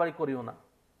অতিরঞ্জন বাড়াবাড়ি করিও না।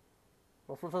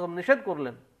 রাসূল সাল্লাল্লাহু আলাইহি ওয়াসাল্লাম নিষেধ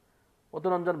করলেন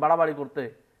অতিরঞ্জন বাড়াবাড়ি করতে,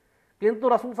 কিন্তু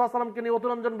রাসূল সাল্লাল্লাহু আলাইহি ওয়াসাল্লামকে নিয়ে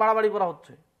অতিরঞ্জন বাড়াবাড়ি করা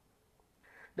হচ্ছে।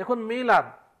 দেখুন,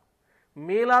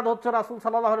 মিলাদ হচ্ছে রাসূল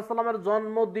সাল্লাল্লাহু আলাইহি ওয়াসাল্লামের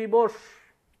জন্মদিবস।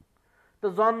 তো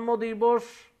জন্মদিবস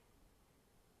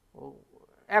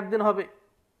একদিন হবে,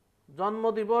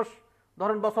 জন্মদিবস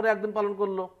ধরেন বছরে একদিন পালন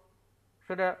করলো,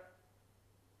 সেটা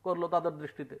করলো তাদের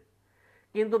দৃষ্টিতে।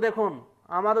 কিন্তু দেখুন,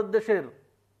 আমাদের দেশের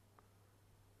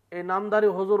এই নামধারী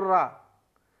হুজুররা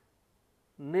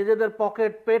নিজেদের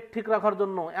পেট ঠিক রাখার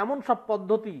জন্য এমন সব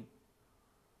পদ্ধতি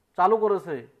চালু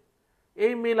করেছে।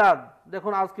 এই মিলাদ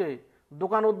দেখুন, আজকে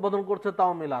দোকান উদ্বোধন করছে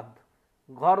তাও মিলাদ,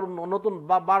 ঘর নতুন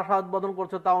বাসা উদ্বোধন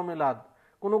করছে তাও মিলাদ,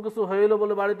 কোনো কিছু হইল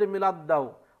বলে বাড়িতে মিলাদ দাও,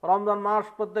 রমজান মাস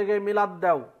প্রত্যেকে মিলাদ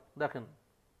দাও। দেখেন,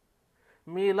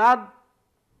 মিলাদ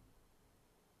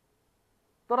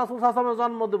তো রাসূল সাল্লাল্লাহু আলাইহি ওয়াসাল্লামের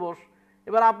জন্মদিবস,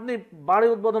 এবার আপনি বাড়ি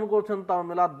উদ্বোধন করছেন তাও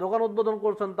মিলাদ, দোকান উদ্বোধন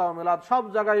করছেন তাও মিলাদ, সব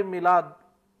জায়গায় মিলাদ।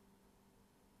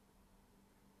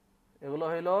 এগুলো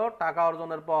হইল টাকা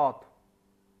অর্জনের পথ।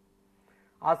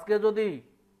 আজকে যদি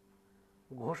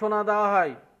ঘোষণা দেওয়া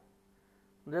হয়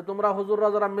যে তোমরা হুজুররা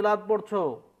যারা মিলাদ পড়ছো,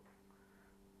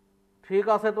 ঠিক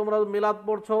আছে, তোমরা মিলাদ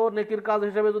পড়ছো, নেকির কাজ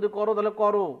হিসেবে যদি করো তাহলে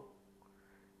করো,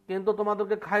 কিন্তু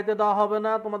তোমাদেরকে খাইতে দেওয়া হবে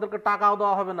না, তোমাদেরকে টাকাও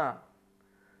দেওয়া হবে না।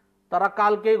 তারা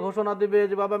কালকেই ঘোষণা দিবে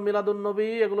যে বাবা মিলাদুন নবী,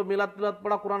 এগুলো মিলাদ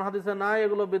পড়া কোরআন হাদিসে নাই,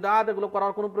 এগুলো বিদআত, এগুলো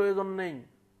করার কোনো প্রয়োজন নেই।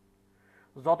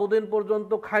 যতদিন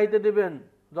পর্যন্ত খাইতে দিবেন,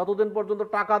 যতদিন পর্যন্ত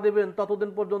টাকা দিবেন,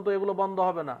 ততদিন পর্যন্ত এগুলো বন্ধ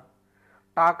হবে না।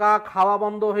 টাকা খাওয়া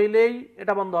বন্ধ হইলেই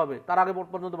এটা বন্ধ হবে, তার আগে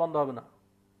পর্যন্ত বন্ধ হবে না।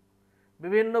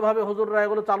 বিভিন্নভাবে হুজুররা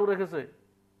এগুলো চালু রেখেছে,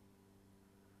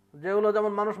 যেগুলো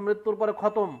যেমন মানুষ মৃত্যুর পরে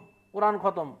খতম, কোরআন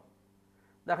খতম,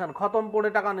 দেখেন খতম পড়ে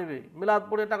টাকা নেবে, মিলাদ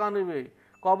পড়ে টাকা নেবে,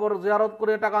 কবর জিয়ারত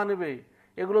করে টাকা নেবে।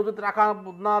 এগুলো যদি টাকা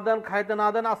না দেন, খাইতে না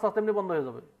দেন, আস্তে আস্তে এমনি বন্ধ হয়ে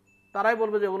যাবে। তারাই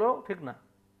বলবে যে এগুলো ঠিক না।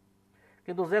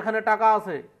 কিন্তু যেখানে টাকা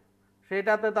আছে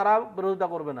সেইটাতে তারা বিরোধিতা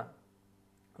করবে না।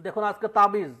 দেখুন, আজকে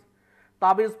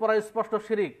তাবিজ পড়া স্পষ্ট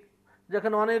শিরিক,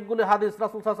 যেখানে অনেকগুলি হাদিস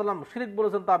রাসূল সাল্লাল্লাহু আলাইহি ওয়াসাল্লাম শিরিক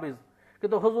বলেছেন তাবিজ,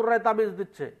 কিন্তু হুজুররাই তাবিজ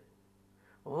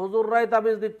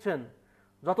দিচ্ছেন।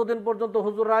 যতদিন পর্যন্ত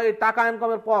হুজুররা এই টাকা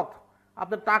ইনকামের পথ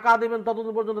আপনি টাকা দিবেন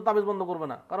ততদিন পর্যন্ত তাবিজ বন্ধ করবে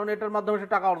না, কারণ এটার মাধ্যমে সে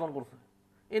টাকা অর্জন করছে,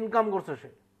 ইনকাম করছে, সে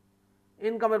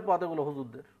ইনকামের পথ এগুলো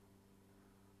হুজুরদের।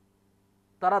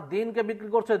 তারা দিনকে বিক্রি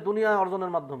করছে দুনিয়া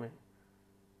অর্জনের মাধ্যমে।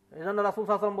 এই জন্য রাসূল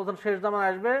সাল্লাল্লাহু আলাইহি ওয়াসাল্লাম বলেছেন শেষ জামানায়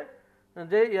আসবে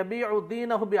যে ইয়াবিউ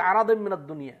দীনাহু বিআরাদিম মিনাদ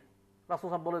দুনিয়া। রাসূল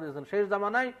সাল্লাল্লাহু বলে দিয়েছেন শেষ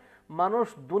জামানায় মানুষ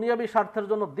দুনিয়াবী স্বার্থের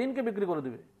জন্য দিনকে বিক্রি করে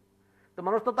দিবে। তো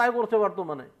মানুষ তো তাই করছে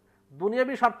বর্তমানে,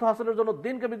 দুনিয়াবী স্বার্থ হাসিলের জন্য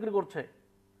দিনকে বিক্রি করছে।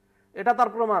 এটা তার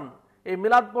প্রমাণ। এই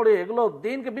মিলাদ পড়ে এগুলো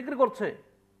দিনকে বিক্রি করছে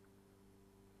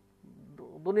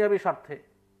দুনিয়াবী স্বার্থে।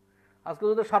 আজকে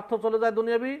যদি স্বার্থ চলে যায়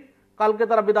দুনিয়াবী, কালকে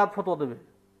তারা বিদআত ফতোয়া দেবে।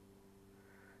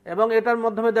 এবং এটার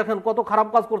মাধ্যমে দেখেন কত খারাপ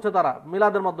কাজ করছে তারা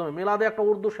মিলাদের মাধ্যমে। মিলাদে একটা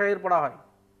উর্দু শায়ের পড়া হয়,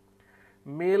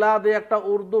 মিলাদে একটা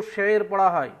উর্দু শায়ের পড়া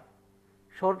হয়।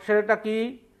 শেরটা কি?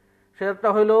 শেরটা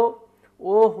হইল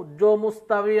ওহ জো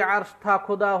মুস্তাবি আরশ থা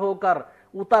খুদা হোকর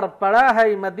উতার পড়া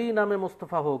হ্যায় মদিনা মে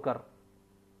মুস্তফা হোকর।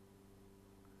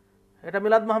 এটা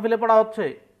মিলাদ মাহফিলে পড়া হচ্ছে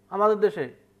আমাদের দেশে।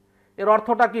 এর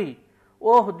অর্থটা কি?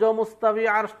 ওহ জো মুস্তাবি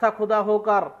আরশ থা খুদা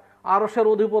হোকর, আরশের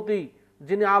অধিপতি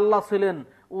যিনি আল্লাহ ছিলেন,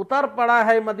 উতার পড়া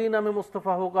হ্যায় মদিনা মে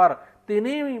মুস্তফা হোকর,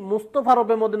 তিনি মুস্তফা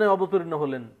রূপে মদিনায় অবতীর্ণ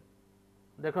হলেন।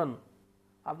 দেখুন,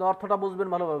 আপনি অর্থটা বুঝবেন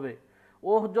ভালোভাবে।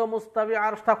 ওহ জো মুস্তাবি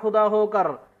আরশ থা খুদা হোকর,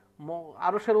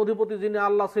 আরশের অধিপতি যিনি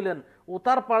আল্লাহ ছিলেন,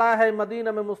 উতার পড়া হ্যায়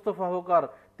মদিনা মে মুস্তফা হোকর,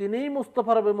 তিনিই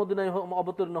মুস্তফা রূপে মদিনায়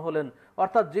অবতীর্ণ হলেন।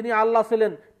 অর্থাৎ যিনি আল্লাহ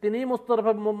ছিলেন তিনিই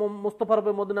মুস্তফা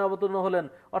রূপে মদিনায় অবতীর্ণ হলেন।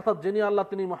 অর্থাৎ যিনি আল্লাহ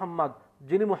তিনি মুহাম্মদ,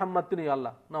 যিনি মুহাম্মদ তিনি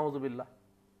আল্লাহ। নাউযুবিল্লাহ।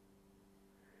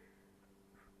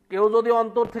 কেউ যদি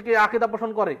অন্তর থেকে আকীদা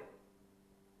পোষণ করে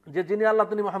যে যিনি আল্লাহ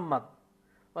তিনি মুহাম্মদ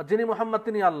বা যিনি মুহাম্মদ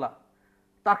তিনি আল্লাহ,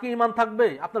 তার কি ঈমান থাকবে?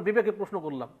 আপনার বিবেকে প্রশ্ন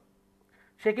করলাম।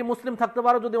 সে কি মুসলিম থাকতে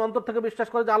পারে যদি অন্তর থেকে বিশ্বাস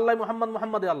করে যে আল্লাহ মুহাম্মদ,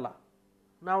 মুহাম্মদই আল্লাহ?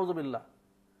 নাউযুবিল্লাহ।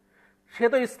 সে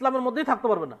তো ইসলামের মধ্যেই থাকতে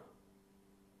পারবে না।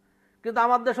 কিন্তু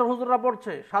আমার দেশের হুজুররা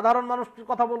পড়ছে, সাধারণ মানুষ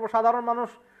কথা বলবো, সাধারণ মানুষ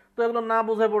তো এগুলো না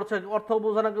বুঝে পড়ছে, অর্থ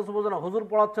বোঝে না, কিছু বোঝে না। হুজুর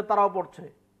পড়াচ্ছে তারাও পড়ছে,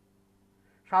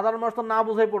 সাধারণ মানুষ তো না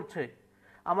বুঝে পড়ছে।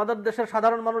 আমাদের দেশের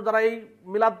সাধারণ মানুষ যারা এই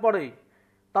মিলাদ পড়ে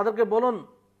তাদেরকে বলুন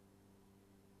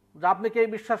যে আপনি কি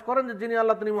বিশ্বাস করেন যে যিনি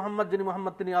আল্লাহ তিনি মুহাম্মদ, যিনি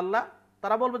মুহাম্মদ তিনি আল্লাহ?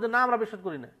 তারা বলবে যে না, আমরা বিশ্বাস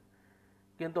করি না।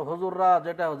 কিন্তু হুজুররা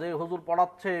যে হুজুর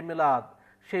পড়াচ্ছে মিলাদ,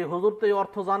 সেই হুজুর তো এই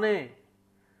অর্থ জানে,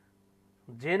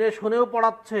 জেনে শুনেও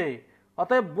পড়াচ্ছে।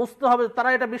 অতএব বুঝতে হবে তারা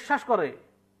এটা বিশ্বাস করে।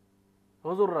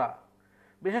 হুজুররা,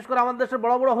 বিশেষ করে আমাদের দেশের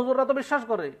বড় বড় হুজুররা তো বিশ্বাস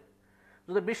করে।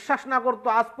 যদি বিশ্বাস না করতো,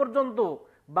 আজ পর্যন্ত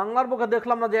বাংলার বুকে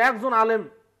দেখলাম না যে একজন আলেম,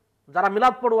 যারা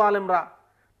মিলাদ পড়ুয়া আলেমরা,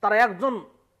 তারা একজন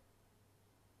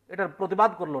এটার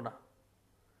প্রতিবাদ করলো না।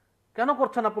 কেন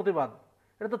করছে না প্রতিবাদ?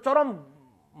 এটা তো চরম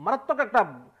মারাত্মক একটা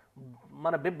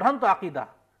বিভ্রান্ত আকীদা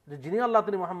যে যিনি আল্লাহ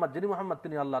তিনি মুহাম্মদ, যিনি মুহাম্মদ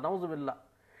তিনি আল্লাহ। নাউযুবিল্লাহ।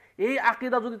 এই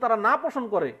আকীদা যদি তারা না পোষণ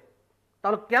করে,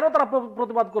 তাহলে কেন তারা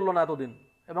প্রতিবাদ করলো না এতদিন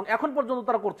এবং এখন পর্যন্ত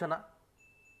তারা করছে না?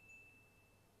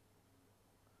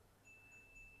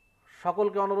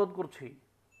 সকলকে অনুরোধ করছি,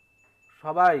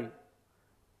 সবাই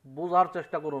বোঝার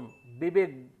চেষ্টা করুন। বিবেক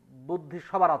বুদ্ধি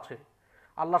সবার আছে,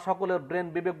 আল্লাহ সকলের ব্রেন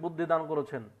বিবেক বুদ্ধি দান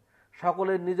করেছেন।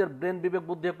 সকলের নিজের ব্রেন বিবেক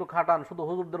বুদ্ধি একটু খাটান, শুধু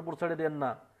হুজুরদের উপর ছেড়ে দেন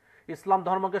না। ইসলাম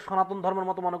ধর্মকে সনাতন ধর্মের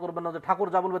মতো মনে করবেন না যে ঠাকুর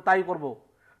যা বলবে তাই করব,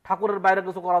 ঠাকুরের বাইরে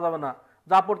কিছু করা যাবে না,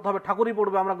 যা পড়তে হবে ঠাকুরই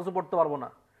পড়বে, আমরা কিছু পড়তে পারবো না।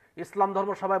 ইসলাম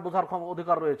ধর্ম সবাই বোঝার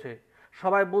অধিকার রয়েছে।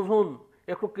 সবাই বুঝুন,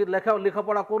 একটু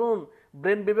লেখাপড়া করুন,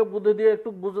 ব্রেন বিবেক বুদ্ধি দিয়ে একটু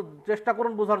চেষ্টা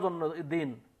করুন বোঝার জন্য দিন।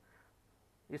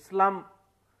 ইসলাম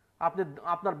আপনি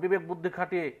আপনার বিবেক বুদ্ধি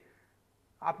খাটিয়ে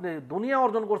আপনি দুনিয়া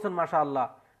অর্জন করছেন মাশাআল্লাহ।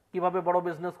 কিভাবে বড়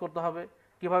বিজনেস করতে হবে,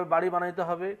 কিভাবে বাড়ি বানাইতে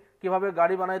হবে, কিভাবে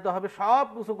গাড়ি বানাইতে হবে, সব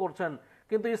কিছু করছেন।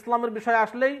 কিন্তু ইসলামের বিষয়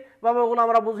আসলেই বাবা ওগুলো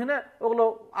আমরা বুঝি না, ওগুলো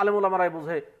আলেম ওলামারাই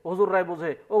বুঝে, হুজুররাই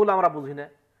বুঝে, ওগুলো আমরা বুঝি না।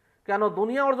 কেন?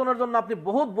 দুনিয়া অর্জনের জন্য আপনি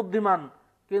বহুত বুদ্ধিমান,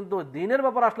 কিন্তু দিনের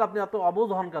ব্যাপার আসলে আপনি এত অবুঝ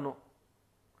হন কেন?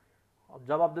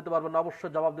 জবাব দিতে পারবেন না,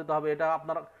 অবশ্যই জবাব দিতে হবে। এটা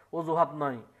আপনার অজুহাত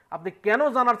নয়। আপনি কেন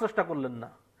জানার চেষ্টা করলেন না?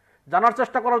 জানার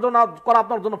চেষ্টা করা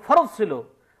আপনার জন্য ফরজ ছিল।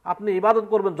 আপনি ইবাদত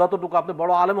করবেন যতটুকু, আপনি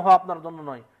বড় আলেম হওয়া আপনার জন্য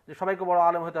নয় যে সবাইকে বড়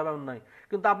আলেম হতে হবে এমন নয়।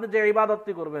 কিন্তু আপনি যে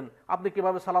ইবাদতটি করবেন, আপনি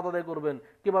কিভাবে সালাত আদায় করবেন,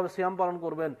 কিভাবে সিয়াম পালন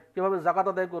করবেন, কিভাবে যাকাত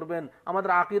আদায় করবেন,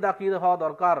 আমাদের আকীদা কি হওয়া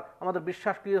দরকার, আমাদের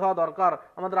বিশ্বাস কি হওয়া দরকার,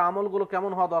 আমাদের আমলগুলো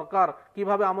কেমন হওয়া দরকার,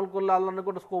 কিভাবে আমল করলে আল্লাহর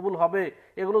নিকটে কবুল হবে,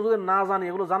 এগুলো যদি না জানি,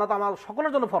 এগুলো জানা তো আমার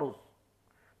সকলের জন্য ফরজ।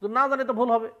 যদি না জানি তো ভুল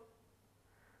হবে।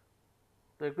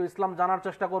 তো একটু ইসলাম জানার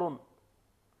চেষ্টা করুন,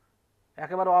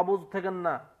 একেবারে অবুঝ থেকেন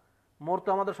না। মরতে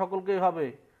আমাদের সকলকেই হবে।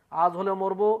 আজ হলে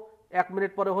মরবো, 1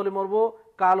 মিনিট পরে হলে মরবো,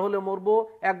 কাল হলে মরবো,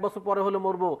 1 বছর পরে হলে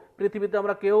মরবো। পৃথিবীতে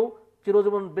আমরা কেউ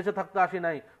চিরজীবন বেঁচে থাকতে আসি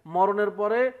নাই। মরণের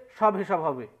পরে সব হিসাব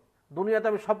হবে। দুনিয়াতে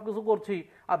আমি সব কিছু করছি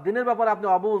আর দিনের ব্যাপারে আপনি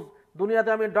অবুঝ। দুনিয়াতে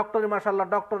আমি ডক্টর, মাশাআল্লাহ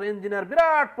ডক্টর, ইঞ্জিনিয়ার,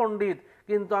 বিরাট পণ্ডিত,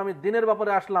 কিন্তু আমি দিনের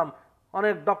ব্যাপারে আসলাম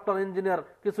অনেক ডক্টর, ইঞ্জিনিয়ার,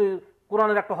 কিছু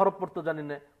কোরআনের একটা হরফ পড়তে জানি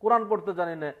না, কোরআন পড়তে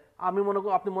জানি না,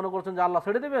 আপনি মনে করছেন যে আল্লাহ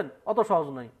ছেড়ে দেবেন? অত সহজ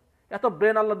নয়। এত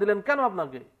ব্রেন আল্লাহ দিলেন কেন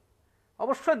আপনাকে?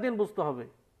 অবশ্যই দিন বুঝতে হবে,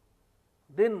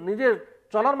 দিন নিজের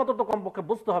চলার মতো তো কমপক্ষে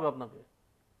বুঝতে হবে আপনাকে।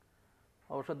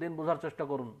 অবশ্যই দিন বোঝার চেষ্টা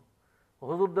করুন।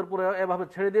 হুজুরদের পুরো এভাবে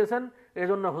ছেড়ে দিয়েছেন, এই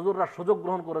জন্য হুজুররা সুযোগ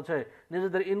গ্রহণ করেছে,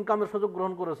 নিজেদের ইনকামের সুযোগ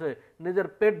গ্রহণ করেছে, নিজের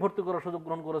পেট ভর্তি করার সুযোগ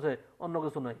গ্রহণ করেছে, অন্য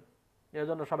কিছু নয়। এই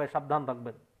জন্য সবাই সাবধান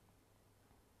থাকবেন।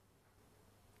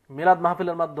 মিলাদ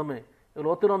মাহফিলের মাধ্যমে এগুলো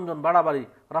অতিরঞ্জন, বাড়াবাড়ি,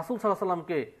 রাসূল সাল্লাল্লাহু আলাইহি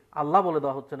ওয়াসাল্লামকে আল্লাহ বলে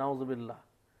দেওয়া হচ্ছে, নাউযুবিল্লাহ।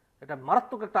 এটা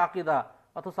মারাত্মক একটা আকীদা।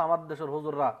 অথচ আমাদের দেশের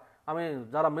হুজুররা, আমি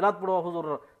যারা মিলাদ পড়ুয়া হুজুর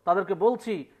তাদেরকে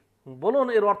বলছি, বলুন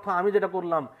এর অর্থ আমি যেটা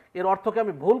করলাম, এর অর্থকে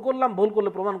আমি ভুল করলাম, ভুল করলে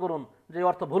প্রমাণ করুন যে এই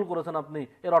অর্থ ভুল করেছেন আপনি,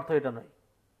 এর অর্থ এটা নয়,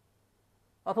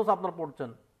 অথচ আপনার পড়ছেন।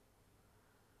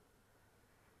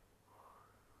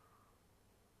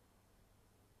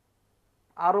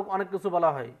 আরো অনেক কিছু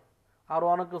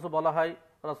বলা হয়,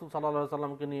 রাসূল সাল্লাল্লাহু আলাইহি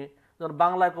ওয়াসাল্লামকে নিয়ে। যেমন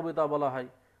বাংলায় কবিতা বলা হয়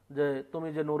যে, তুমি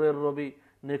যে নূরের রবি,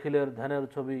 নিখিলের ধ্যানের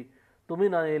ছবি, তুমি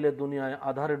না এলে দুনিয়ায়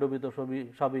আধারে ডুবিত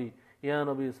সবই, ইয়া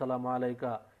নবী সালাম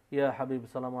আলাইকা, ইয়া হাবিব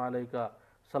সালাম আলাইকা,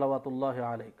 সালাওয়াতুল্লাহ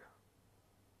আলাইকা।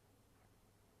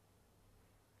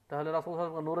 তাহলে রাসূল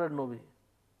সাল্লাল্লাহু আলাইহি ওয়াসাল্লাম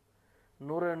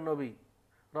নূরের নবী,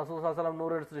 রাসূল সাল্লাল্লাহু আলাইহি ওয়াসাল্লাম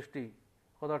নূরের সৃষ্টি,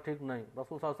 কথা ঠিক নাই।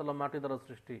 রাসূল সাল্লাল্লাহু আলাইহি ওয়াসাল্লাম মাটি দ্বারা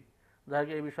সৃষ্টি। যাই হোক,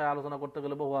 এই বিষয়ে আলোচনা করতে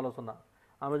গেলে বহু আলোচনা।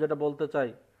 আমি যেটা বলতে চাই,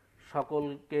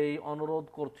 সকলকেই অনুরোধ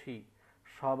করছি,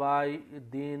 সবাই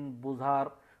দিন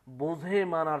বুঝে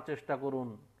মানার চেষ্টা করুন।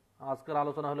 আজকের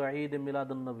আলোচনা হলো ঈদ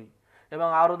মিলাদুন নবী, এবং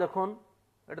আরো দেখুন,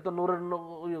 এটা তো নূরের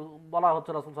বলা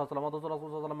হচ্ছে রাসূল সাল্লাল্লাহু আলাইহি ওয়াসাল্লাম, অথচ রাসূল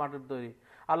সাল্লাল্লাহু আলাইহি ওয়াসাল্লাম মাটির তৈরি।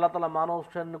 আল্লাহ তাআলা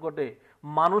মানুষের নিকটে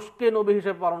মানুষকে নবী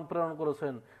হিসেবে প্রেরণ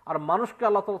করেছেন, আর মানুষকে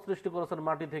আল্লাহ তাআলা সৃষ্টি করেছেন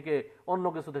মাটি থেকে, অন্য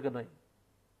কিছু থেকে নয়।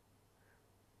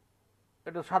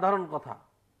 এটা সাধারণ কথা।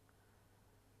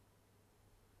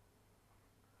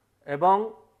 এবং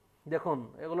দেখুন,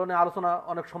 এগুলো নিয়ে আলোচনা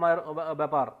অনেক সময়ের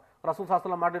ব্যাপার। রাসূল সাল্লাল্লাহু আলাইহি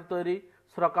ওয়াসাল্লাম মাটির তৈরি।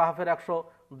 সূরা কাহফের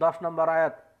 110 নম্বর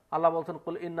আয়াত, আল্লাহ বলছেন,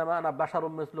 কুল ইন্নামা আনা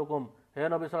বাশারুম মিসলুকুম, হে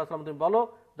নবী সাল্লাল্লাহু আলাইহি ওয়াসাল্লাম তুমি বলো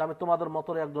যে আমি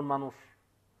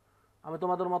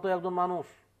তোমাদের মতোই একজন মানুষ।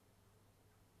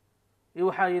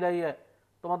 ইউহা ইলাইয়া,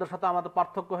 তোমাদের সাথে আমাদের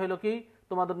পার্থক্য হইল কি,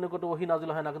 তোমাদের নিকটে ওহী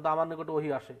নাজিল হয় না, কিন্তু আমার নিকটে ওহী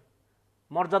আসে।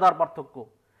 মর্যাদার পার্থক্য।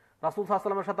 রাসূল সাল্লাল্লাহু আলাইহি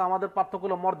ওয়াসাল্লামের সাথে আমাদের পার্থক্য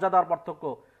হলো মর্যাদার পার্থক্য।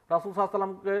 রাসূল সাল্লাল্লাহু আলাইহি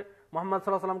ওয়াসাল্লামকে, মুহাম্মদ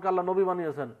সাল্লাল্লাহু আলাইহি ওয়াসাল্লামকে আল্লাহ নবী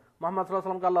বানিয়েছেন, মুহাম্মদ সাল্লাল্লাহু আলাইহি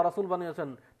ওয়াসাল্লামকে আল্লাহ রাসূল বানিয়েছেন।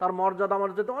 তার মর্যাদা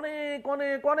আমার যেতে অনেক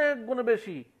অনেক অনেক গুণে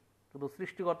বেশি, কিন্তু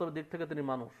সৃষ্টিগত দিক থেকে তিনি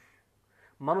মানুষ।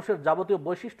 মানুষের যাবতীয়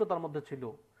বৈশিষ্ট্য তার মধ্যে ছিল।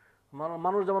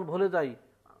 মানুষ যেমন ভুলে যায়,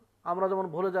 আমরা যেমন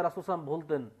ভুলে যাই, রাসূল সাল্লাল্লাহু আলাইহি ওয়াসাল্লাম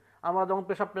ভুলতেন। আমরা যেমন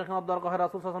পেশাব পায়খানার দরকার হয়,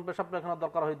 রাসূল সাল্লাল্লাহু আলাইহি ওয়াসাল্লাম পেশাব পায়খানার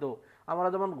দরকার হইতো। আমরা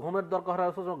যেমন ঘুমের দরকার হয়,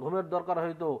 রাসূল সাল্লাল্লাহু আলাইহি ওয়াসাল্লাম ঘুমের দরকার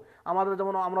হইতো।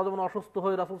 আমরা যেমন অসুস্থ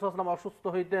হই, রাসূল সাল্লাল্লাহু আলাইহি ওয়াসাল্লাম অসুস্থ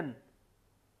হইতেন।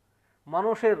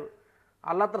 মানুষের,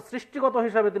 আল্লাহ তার সৃষ্টিগত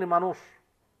হিসাবে তিনি মানুষ,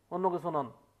 অন্য কিছু নন।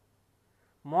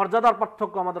 মর্যাদার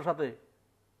পার্থক্য আমাদের সাথে।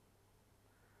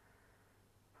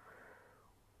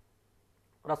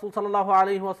 রাসূল সাল্লাল্লাহু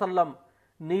আলাইহি ওয়াসাল্লাম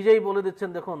নিজেই বলে দিচ্ছেন,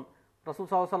 দেখুন রাসূল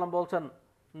সাল্লাল্লাহু আলাইহি ওয়াসাল্লাম বলছেন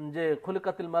যে,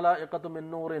 খুলিকাতিল মালাইকাতু মিন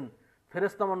নূরিন,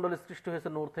 ফেরেশতা মণ্ডলী সৃষ্টি হয়েছে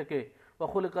নূর থেকে, ওয়া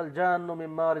খুলিকাল জান্নু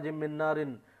মিন মারজিম মিন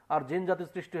নারিন, আর জিন জাতি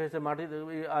সৃষ্টি হয়েছে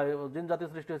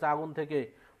আগুন থেকে,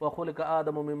 ওয়া খুলিকা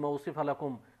আদামু মিম্মা উসিফা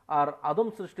লাকুম, আর আদম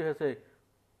সৃষ্টি হয়েছে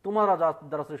তোমরা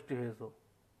যারা সৃষ্টি হয়েছে,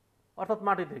 অর্থাৎ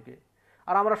মাটি থেকে।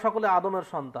 আর আমরা সকলে আদমের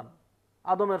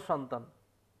সন্তান।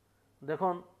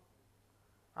 দেখুন,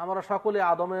 আমরা সকলে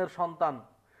আদমের সন্তান।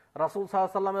 রাসূল সাল্লাল্লাহু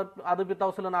আলাইহি ওয়াসাল্লামের আদি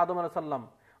পিতাও ছিলেন আদম আলাইহিস সালাম,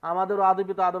 আমাদেরও আদি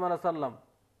পিতা আদম আলাইহিস সালাম।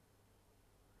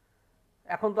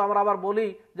 এখন তো আমরা আবার বলি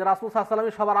যে রাসূল সাল্লাল্লাহু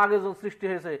আলাইহি ওয়াসাল্লামই সবার আগে সৃষ্টি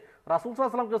হয়েছে। রাসূল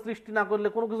সাল্লাল্লাহু আলাইহি ওয়াসাল্লামকে সৃষ্টি না করলে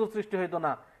কোনো কিছু সৃষ্টি হইতো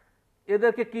না।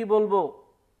 এদেরকে কি বলবো,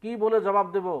 কি বলে জবাব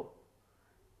দেব?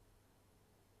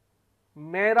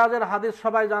 মেরাজের হাদিস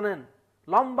সবাই জানেন,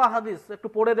 লম্বা হাদিস, একটু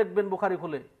পড়ে দেখবেন বুখারী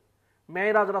খুলে।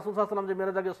 মেরাজ, রাসূল সাল্লাল্লাহু আলাইহি ওয়াসাল্লাম যে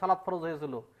মেরাজ আগে সালাত ফরজ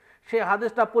হয়েছিল, সেই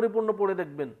হাদিসটা পরিপূর্ণ পড়ে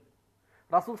দেখবেন।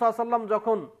 রাসূল সাল্লাল্লাহু আলাইহি ওয়াসাল্লাম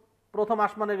যখন প্রথম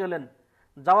আসমানে গেলেন,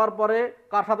 যাওয়ার পরে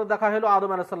কার সাথে দেখা হলো? আদম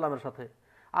আলাইহিস সালামের সাথে।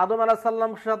 আদম আলাইহিস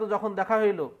সালামের সাথে যখন দেখা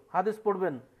হইল, হাদিস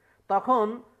পড়বেন, তখন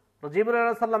জিবরাইল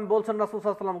আলাইহিস সালাম বলছেন রাসূল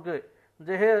সাল্লাল্লাহু আলাইহি ওয়াসাল্লামকে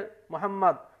যে, হে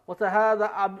মুহাম্মদ, ওয়া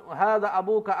হাযা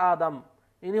আবুকা আদম,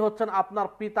 ইনি হচ্ছেন আপনার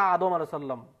পিতা আদম আলাইহিস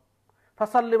সালাম,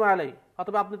 ফাসাল্লিম আলাইহি,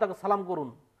 অথবা আপনি তাকে সালাম করুন।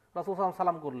 রাসূল সাল্লাল্লাহু আলাইহি ওয়াসাল্লাম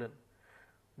সালাম করলেন।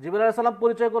 জিবরাইল আলাইহিস সালাম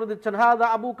পরিচয় করে দিচ্ছেন, হাযা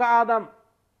আবুকা আদম,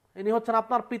 ইনি হচ্ছেন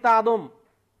আপনার পিতা আদম,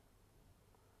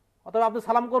 অথবা আপনি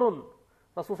সালাম করুন।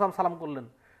 রাসূল সাল্লাল্লাহু আলাইহি ওয়াসাল্লাম সালাম করলেন।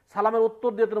 সালামের উত্তর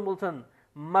দিয়ে তিনি বলছেন,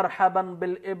 মারহাবান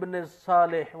বিল ইবনিস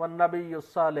সালেহ ওয়ান নাবিয়্যুস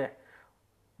সালেহ,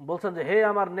 বলছেন যে হে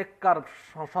আমার নেককার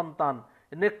সন্তান,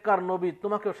 নেককার নবী,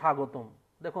 তোমাকেও স্বাগতম।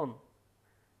 দেখুন,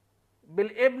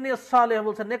 বিল ইবনিস সালেহ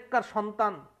বলছেন নেককার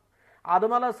সন্তান।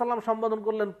 আদম আলাইহিস সালাম সম্বোধন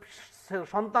করলেন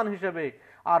সন্তান হিসেবে,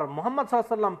 আর মুহাম্মদ সাল্লাল্লাহু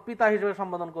আলাইহি ওয়াসাল্লাম পিতা হিসেবে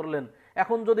সম্বোধন করলেন।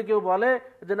 এখন যদি কেউ বলে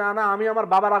যে না না আমি আমার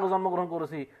বাবার আগে জন্মগ্রহণ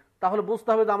করেছি, তাহলে বুঝতে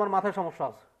হবে যে আমার মাথায় সমস্যা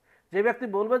আছে। যে ব্যক্তি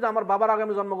বলবে যে আমার বাবার আগে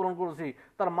আমি জন্মগ্রহণ করেছি,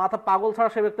 তার মাথা পাগল ছাড়া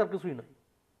সে ব্যক্তি আর কিছুই নয়।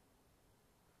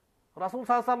 রাসূল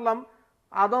সাল্লাল্লাহু আলাইহি ওয়াসাল্লাম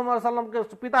আদম আলাইহিস সালামকে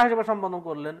পিতা হিসেবে সম্বোধন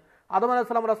করলেন, আদম আলাইহিস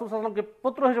সালাম রাসূল সাল্লাল্লাহু আলাইহি ওয়াসাল্লামকে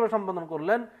পুত্র হিসেবে সম্বোধন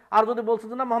করলেন। আর যদি বলছে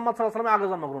যে না মুহাম্মদ সাল্লাল্লাহু আলাইহি ওয়াসাল্লাম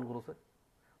আগে জন্মগ্রহণ করেছে,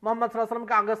 মুহাম্মদ সাল্লাল্লাহু আলাইহি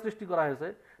ওয়াসাল্লামকে আগে সৃষ্টি করা হয়েছে,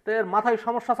 তো এর মাথায়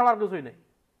সমস্যা ছাড়া আর কিছুই নেই।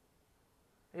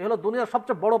 এই হলো দুনিয়ার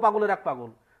সবচেয়ে বড় পাগলের এক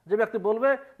পাগল, যে ব্যক্তি বলবে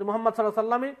যে মুহাম্মদ সাল্লাল্লাহু আলাইহি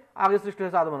ওয়াসাল্লামই আগে সৃষ্টি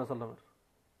হয়েছে আদম আলাইহিস সালামের।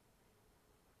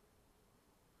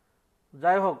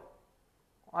 যাই হোক,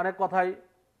 অনেক কথাই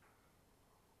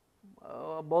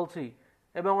বলছি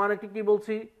এবং অনেকে কি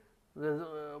বলছি যে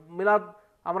মিলাদ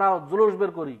আমরা জুলুস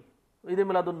বের করি ঈদে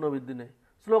মিলাদুন নবীর দিনে,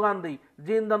 স্লোগান দিই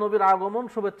জিন্দা নবীর আগমন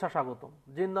শুভেচ্ছা স্বাগতম,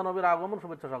 জিন্দা নবীর আগমন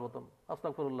শুভেচ্ছা স্বাগতম।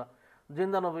 আস্তাগফিরুল্লাহ,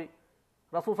 জিন্দা নবী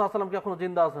রাসূল সাল্লাল্লাহু আলাইহি ওয়াসাল্লাম কি এখনো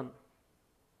জিন্দা আছেন?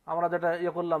 আমরা যেটা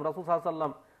করলাম, রাসূল সাল্লাল্লাহু আলাইহি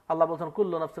ওয়াসাল্লাম, আল্লাহ বলছেন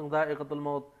কুল্লু নাফসিন যায়িকাতুল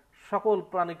মউত, সকল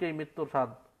প্রাণীকেই মৃত্যুর স্বাদ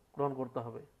গ্রহণ করতে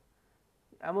হবে।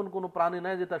 এমন কোনো প্রাণী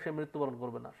নাই যেটা সে মৃত্যুবরণ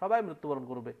করবে না, সবাই মৃত্যুবরণ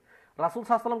করবে। রাসূল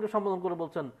সাল্লাল্লাহু আলাইহি ওয়াসাল্লামকে সম্বোধন করে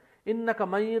বলছেন ইন্নাকা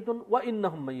মাইয়িতুন ওয়া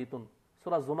ইন্নাহুম মাইয়িতুন,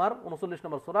 সূরা জুমার 39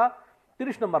 নম্বর সূরা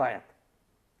 30 নম্বর আয়াত।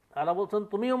 আল্লাহ বলছেন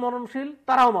তুমিও মরণশীল,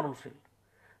 তারাও মরণশীল।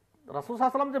 রাসূল সাল্লাল্লাহু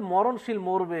আলাইহি ওয়াসাল্লাম যে মরণশীল,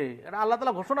 মরবে, এটা আল্লাহ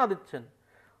তাআলা ঘোষণা দিচ্ছেন।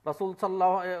 রাসূল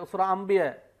সাল্লাল্লাহু সূরা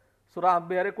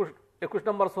আম্বিয়ার 21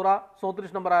 নম্বর সূরা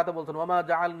 34 নম্বর আয়াতে বলছেন ওয়ামা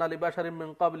জাআলনা লিবাশারিন মিন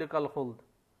ক্বাবলিকাল খুলদ,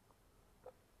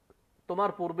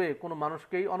 তোমার পূর্বে কোনো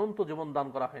মানুষকেই অনন্ত জীবন দান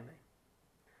করা হয় নাই।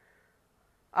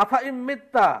 আফা ইম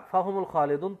মিত্তা ফাহুমুল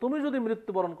খালিদুন, তুমি যদি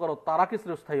মৃত্যুবরণ করো তারা কি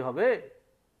চিরস্থায়ী হবে?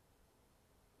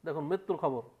 দেখুন মৃত্যুর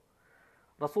খবর।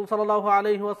 রাসূল সাল্লাল্লাহু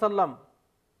আলাইহি ওয়াসাল্লাম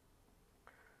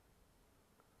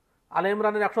আলে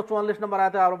ইমরানের 144 নম্বর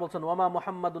আয়াতে আরো বলছেন ওয়ামা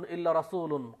মুহাম্মাদুন ইল্লা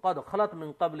রাসূলুন ক্বাদ খালাত মিন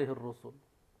ক্বাবলিহির রাসূল,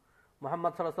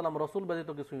 মুহাম্মদ সাল্লাল্লাহু আলাইহি ওয়াসাল্লাম রাসূল ব্যতীত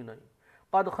কিছুই নয়।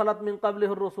 ক্বাদ খালাত মিন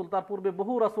ক্বাবলিহির রাসূল, তার পূর্বে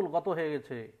বহু রাসূল গত হয়ে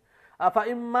গেছে। আফা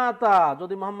ইম্মাতা,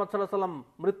 যদি মুহাম্মদ সাল্লাল্লাহু আলাইহি ওয়াসাল্লাম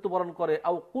মৃত্যুবরণ করে,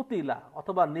 আও কুতিলা,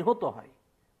 অথবা নিহত হয়,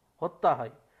 হত্যা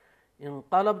হয়,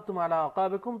 ইনকালাবতুম আলা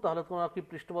আকাবিকুম, তাহলে তোমরা কি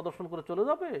পৃষ্ঠ প্রদর্শন করে চলে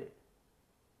যাবে?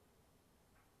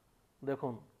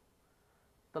 দেখুন,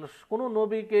 তাহলে কোন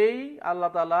নবীকেই আল্লাহ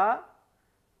তাআলা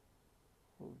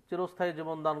চিরস্থায়ী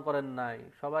জীবন দান করেন নাই,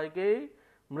 সবাইকেই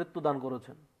মৃত্যু দান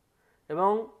করেছেন।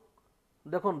 এবং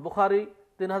দেখুন বুখারী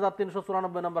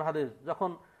 3394 নম্বর হাদিস, যখন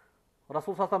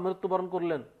রাসূল সাল্লাল্লাহু আলাইহি ওয়াসাল্লাম মৃত্যুবরণ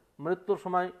করলেন, মৃত্যুর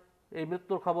সময় এই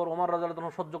মৃত্যুর খবর ওমর রাদিয়াল্লাহু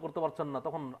আনহু সহ্য করতে পারছেন না,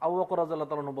 তখন আবু বকর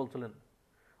রাদিয়াল্লাহু আনহু বলছিলেন,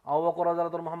 আবু বকর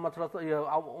রাদিয়াল্লাহু আনহু মুহাম্মদ সাল্লাল্লাহু আলাইহি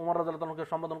ওয়াসাল্লাম ওমর রাদিয়াল্লাহু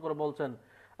আনহুকে সম্বোধন করে বলছেন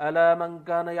আলা মান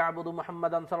কানা ইয়াবুদু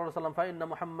মুহাম্মাদান সাল্লাল্লাহু আলাইহি ওয়াসাল্লাম ফা ইন্না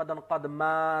মুহাম্মাদান ক্বাদ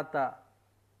মাতা।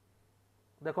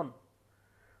 দেখুন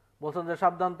বলছেন যে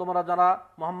সাবধান, তোমরা যারা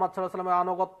মুহাম্মদ সাল্লাল্লাহু আলাইহি ওয়াসাল্লামের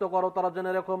আনুগত্য করো তারা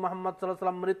জেনে রেখো মুহাম্মদ সাল্লাল্লাহু আলাইহি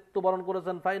ওয়াসাল্লাম মৃত্যুবরণ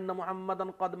করেছেন। ফা ইন্না মুহাম্মাদান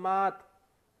ক্বাদ মাত,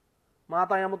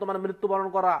 মাতা ইয়ামুতু মানে মৃত্যুবরণ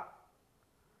করা,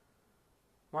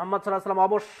 মুহাম্মদ সাল্লাল্লাহু আলাইহি ওয়াসাল্লাম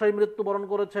অবশ্যই মৃত্যুবরণ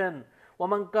করেছেন।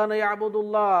 ওমান কানা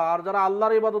ইয়াবুদুল্লাহ, আর যারা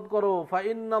আল্লাহর ইবাদত করো, ফা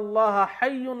ইন্নাল্লাহা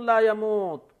হাইয়ুন লা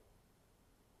ইয়ামুত,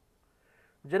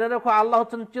 জেনে রাখো আল্লাহ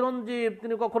হচ্ছেন চিরঞ্জীব,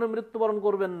 তিনি কখনো মৃত্যুবরণ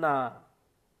করবেন না।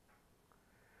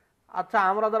 আচ্ছা,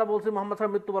 আমরা যারা বলছি মুহাম্মদ সাল্লাল্লাহু আলাইহি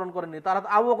ওয়াসাল্লাম মৃত্যুবরণ করেননি, তারা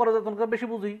আবু বকর রাদিয়াল্লাহু আনহু বেশি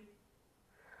বুঝি।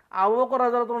 আবু বকর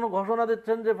রাদিয়াল্লাহু আনহু ঘোষণা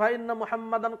দিচ্ছেন যে ফা ইন্না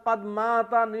মুহাম্মাদান ক্বাদ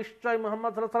মাতা, নিশ্চয় মুহাম্মদ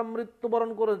সাল্লাল্লাহু আলাইহি ওয়াসাল্লাম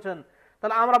মৃত্যুবরণ করেছেন।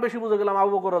 তাহলে আমরা বেশি বুঝে গেলাম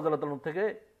আবু বকর রাদিয়াল্লাহু আনহু থেকে,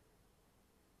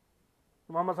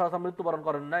 মুহাম্মদ সাল্লাল্লাহু আলাইহি ওয়াসাল্লাম মৃত্যুবরণ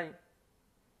করেন নাই।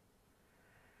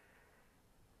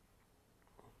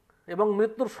 এবং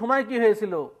মৃত্যুর সময় কি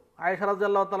হয়েছিল, আয়েশা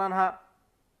রাদিয়াল্লাহু তাআলা আনহা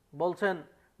বলছেন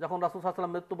যখন রাসূল সাল্লাল্লাহু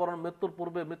আলাইহি ওয়াসাল্লাম মৃত্যুর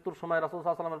পূর্বে, মৃত্যুর সময় রাসূল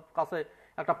সাল্লাল্লাহু আলাইহি ওয়াসাল্লামের কাছে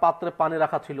একটা পাত্রে পানি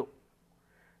রাখা ছিল,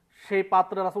 সেই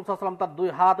পাত্রে রাসূল সাল্লাল্লাহু আলাইহি ওয়াসাল্লাম তার দুই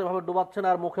হাত এভাবে ডুবাচ্ছেন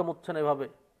আর মুখে মুছছেন, এভাবে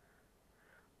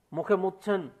মুখে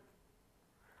মুছছেন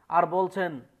আর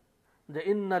বলছেন যে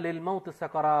ইন্না লিল মাউতি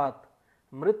সাকারাত,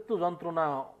 মৃত্যু যন্ত্রণা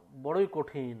বড়ই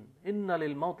কঠিন, ইন্না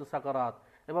লিল মাউতি সাকারাত,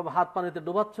 এভাবে হাত পানিতে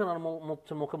ডুবাচ্ছেন আর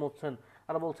মুছছেন, মুখে মুছছেন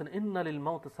আর বলছেন ইন্না লিল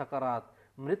মাউতি সাকারাত,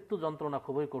 মৃত্যু যন্ত্রণা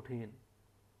খুবই কঠিন।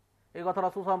 এই কথা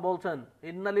রাসূল সাল্লাল্লাহু আলাইহি ওয়াসাল্লাম বলছেন,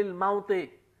 ইন্না লিল মাউতি,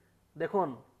 দেখুন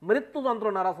মৃত্যু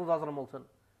যন্ত্রণা, রাসূল সাল্লাল্লাহু আলাইহি ওয়াসাল্লাম বলছেন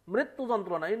মৃত্যু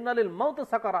যন্ত্রণা, ইন্না লিল মাউতি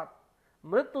সাকারাত,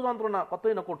 মৃত্যু যন্ত্রণা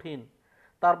কতই না কঠিন।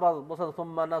 তারপর বলছেন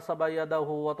সুম্মা নাসাবা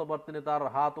ইয়াদাহু, অতঃপর তিনি তার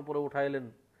হাত উপরে উঠাইলেন,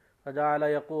 ফাজাআলা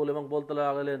ইয়াকুল, এবং বলতে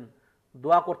লাগলেন,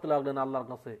 দোয়া করতে লাগলেন আল্লাহর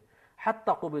কাছে,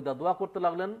 হাত্তা কুবিদা, দোয়া করতে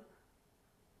লাগলেন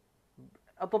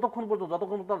ততক্ষণ পর্যন্ত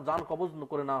যতক্ষণ তার জান কবজ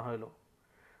করে না হইল,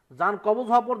 জান কবজ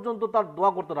হওয়া পর্যন্ত তার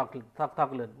দোয়া করতে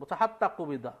থাকলেন। বলছে হাত্তা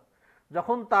কুবিদা,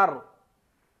 যখন তার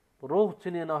রূহ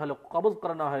ছিনিয়ে নেওয়া হলো, কবজ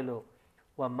করে নেওয়া হইল,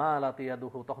 ওয়া মালাত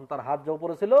ইয়াদুহু, তখন তার হাত যে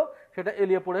উপরে ছিল সেটা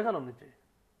এলিয়ে পড়ে গেল নিচে,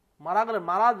 মারা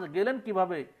গেলেন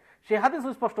কিভাবে, সেই হাদিস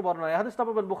স্পষ্ট বর্ণনা। এই হাদিসটা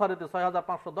পাবেন বুখারীতে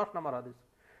 6510 নম্বর হাদিস,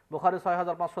 বুখারী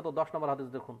 6510 নম্বর হাদিস।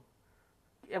 দেখুন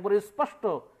একবারে স্পষ্ট,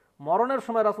 মরণের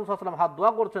সময় রাসূল সাল্লাল্লাহু আলাইহি ওয়াসাল্লাম হাত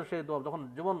দোয়া করছেন, সেই দোয়া যখন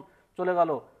জীবন চলে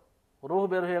গেল, রূহ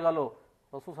বের হয়ে গেল,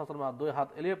 রাসূল সাল্লাল্লাহু আলাইহি ওয়াসাল্লাম দুই হাত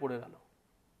এলিয়ে পড়ে গেল।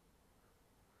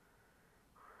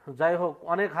 যাই হোক,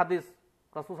 অনেক হাদিস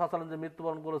রাসূল সাল্লাল্লাহু আলাইহি ওয়াসাল্লাম যে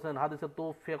মৃত্যুবরণ করেছেন, হাদিসে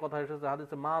তুফিয়া কথা এসেছে,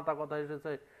 হাদিসে মাতা কথা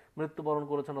এসেছে, মৃত্যুবরণ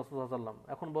করেছেন রাসূল সাল্লাল্লাহু আলাইহি ওয়াসাল্লাম।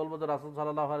 এখন বলবো যে রাসূল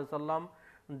সাল্লাল্লাহু আলাইহি ওয়াসাল্লাম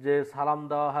যে সালাম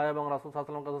দেওয়া হয় এবং রাসূল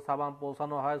সাল্লাল্লাহু আলাইহি ওয়াসাল্লামের কাছে সালাম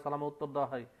পৌঁছানো হয়, সালামের উত্তর দেওয়া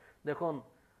হয়। দেখুন,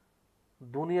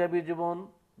 দুনিয়াবী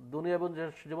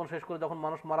জীবন শেষ করে যখন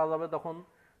মানুষ মারা যাবে তখন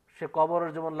সে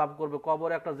কবরের জীবন লাভ করবে।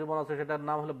 কবরে একটা জীবন আছে, সেটার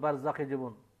নাম হলো বারজাখী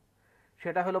জীবন।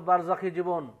 সেটা হলো বারজাখী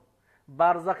জীবন।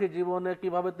 বারজাখী জীবনে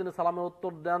কিভাবে তিনি সালামের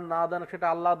উত্তর দেন না দেন সেটা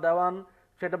আল্লাহ দেওয়ান,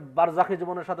 সেটা বারজাখী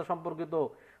জীবনের সাথে সম্পর্কিত।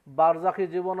 বারজাখী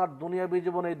জীবন আর দুনিয়াবী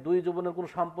জীবন, এই দুই জীবনের কোনো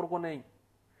সম্পর্ক নেই।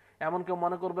 এমন কেউ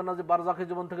মনে করবে না যে বারজাখী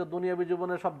জীবন থেকে দুনিয়াবী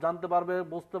জীবনে সব জানতে পারবে,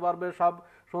 বুঝতে পারবে, সব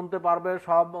শুনতে পারবে,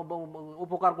 সব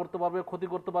উপকার করতে পারবে, ক্ষতি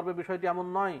করতে পারবে, বিষয়টি এমন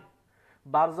নয়।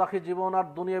 বারজাখী জীবন আর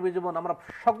দুনিয়াবী জীবন, আমরা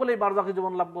সকলেই বারজাখী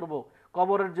জীবন লাভ করব।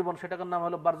 কবরের জীবন, সেটার নাম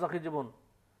হলো বারজাখী জীবন,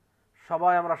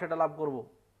 সবাই আমরা সেটা লাভ করব।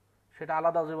 সেটা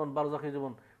আলাদা জীবন, বারজাখী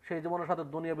জীবন। সেই জীবনের সাথে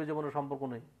দুনিয়াবী জীবনের সম্পর্ক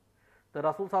নেই। তো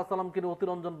রাসূল সাল্লাল্লাহু আলাইহি ওয়াসাল্লাম কিন্তু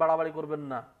অতিরঞ্জন বাড়াবাড়ি করবেন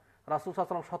না। রাসূল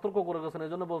সাল্লাল্লাহু আলাইহি ওয়াসাল্লাম সতর্ক করে গেছেন,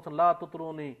 এই জন্য বলছেন লা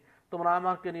তুতরুনি, তোমরা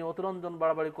আমাকে নিয়ে অতিরঞ্জন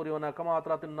বাড়াবাড়ি করিও না। কামা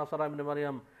আতরাতিন নাসারা ইবনে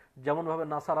মারইয়াম, যেমন ভাবে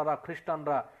নাসারারা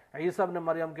খ্রিস্টানরা ঈসা ইবনে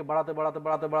মারইয়ামকে বাড়াতে বাড়াতে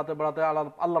বাড়াতে বাড়াতে বাড়াতে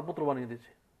আল্লাহর পুত্র বানিয়ে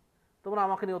দিয়েছে। তোমরা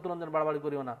আমাকে নিয়ে অতিরঞ্জন বাড়াবাড়ি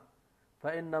করিও না। ফা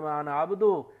ইন্নামা আনা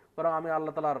আবদু, বরং আমি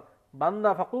আল্লাহ তাআলার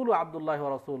বান্দা। ফাকুলু আব্দুল্লাহি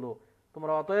ওয়া রাসূলুহু,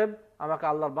 তোমরা অতএব আমাকে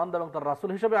আল্লাহর বান্দা এবং তার রাসূল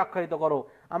হিসেবে আখ্যায়িত করো,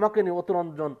 আমাকে নিয়ে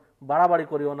অতিরঞ্জন বাড়াবাড়ি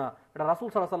করিও না। এটা রাসূল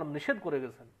সাল্লাল্লাহু আলাইহি ওয়াসাল্লাম নিষেধ করে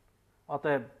গেছেন।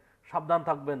 অতএব সাবধান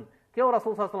থাকবেন, কেউ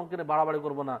রাসূল সাল্লাল্লাহু আলাইহি ওয়াসাল্লামকে নিয়ে বাড়াবাড়ি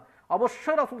করবো না।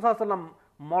 অবশ্যই রাসূল সাল্লাল্লাহু আলাইহি ওয়াসাল্লাম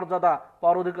মর্যাদা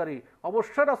পাওয়ার অধিকারী,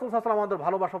 অবশ্যই রাসূল সাল্লাল্লাহু আলাইহি ওয়াসাল্লাম আমাদের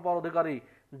ভালোবাসা পাওয়ার অধিকারী।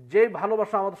 যে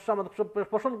ভালোবাসা আমাদের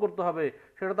পোষণ করতে হবে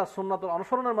সেটা তার সুন্নাতের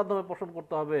অনুসরণের মাধ্যমে পোষণ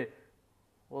করতে হবে,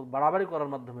 ও বাড়াবাড়ি করার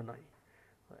মাধ্যমে নয়।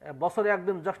 বছরে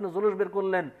একদিন জশ্নে জুলুস বের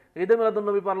করলেন, ঈদে মিলাদুন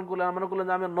নবী পালন করলেন, মনে করলেন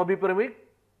যে আমি নবী প্রেমিক।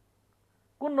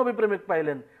 কোন নবী প্রেমিক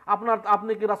পাইলেন?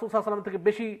 আপনি কি রাসূল সাল্লাল্লাহু আলাইহি ওয়াসাল্লাম থেকে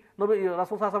বেশি নবী,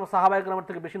 রাসূল সাল্লাল্লাহু আলাইহি ওয়াসাল্লাম সাহাবায়ে কেরামের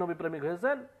থেকে বেশি নবী প্রেমিক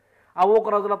হয়েছেন? আবু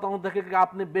বকর রাদিয়াল্লাহু তাআলা থেকে কি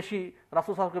আপনি বেশি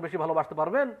রাসূল সাল্লাল্লাহু আলাইহি ওয়াসাল্লামকে বেশি ভালোবাসতে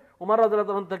পারবেন? উমর রাদিয়াল্লাহু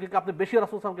তাআলা থেকে কি আপনি বেশি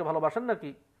রাসূল সাল্লাল্লাহু আলাইহি ওয়াসাল্লামকে ভালোবাসেন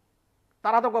নাকি?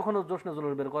 তারা তো কখনো জশ্নে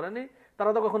জুলুস বের করেনি, তারা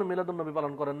তো কখনো মিলাদুন নবী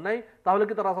পালন করেন নাই। তাহলে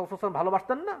কি তারা রাসূল সাল্লাল্লাহু আলাইহি ওয়াসাল্লাম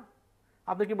ভালোবাসতেন না?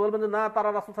 আপনি কি বলবেন যে না, তারা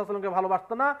রাসূল সাল্লাল্লাহু আলাইহি ওয়াসাল্লামকে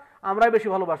ভালোবাসতেন না, আমরাই বেশি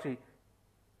ভালোবাসি?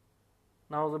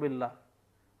 নাউযুবিল্লাহ।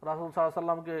 রাসূল সাল্লাল্লাহু আলাইহি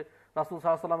ওয়াসাল্লামকে, রাসূল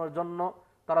সাল্লাল্লাহু আলাইহি ওয়াসাল্লামের জন্য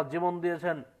তারা জীবন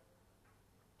দিয়েছেন,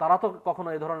 তারা তো কখনো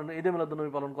এই ধরনের ঈদে মিলাদুন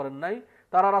নবী পালন করেন নাই।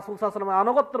 তারা রাসূল সাল্লাল্লাহু আলাইহি ওয়াসাল্লামের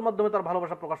আনুগত্যের মাধ্যমে তার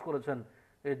ভালোবাসা প্রকাশ করেছেন,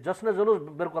 এই জশ্নে জুলুস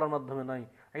বের করার মাধ্যমে নয়,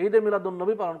 ঈদে মিলাদুন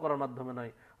নবী পালন করার মাধ্যমে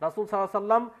নয়। রাসূল সাল্লাল্লাহু আলাইহি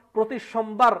ওয়াসাল্লাম প্রতি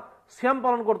সোমবার সিয়াম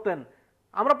পালন করতেন।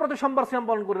 আমরা প্রতি সোমবার সিয়াম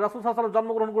পালন করি। রাসূল সাল্লাল্লাহু আলাইহি ওয়াসাল্লাম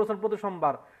জন্মগ্রহণ করেছেন প্রতি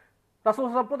সোমবার, রাসূল সাল্লাল্লাহু আলাইহি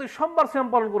ওয়াসাল্লাম প্রতি সোমবার সিয়াম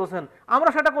পালন করেছেন, আমরা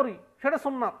সেটা করি, সেটা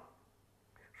সুন্নাত।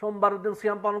 সোমবারের দিন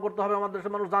সিয়াম পালন করতে হবে আমাদের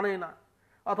দেশের মানুষ জানেই না।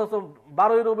 অথচ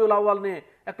 12ই রবিউল আউয়াল নিয়ে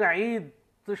একটা ঈদ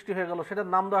সৃষ্টি হয়ে গেল, সেটার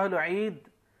নাম দেওয়া হলো ঈদ।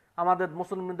 আমাদের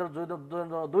মুসলমানদের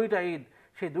দুইটা ঈদ,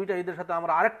 সেই দুইটা ঈদের সাথে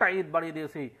আমরা আরেকটা ঈদ বাড়িয়ে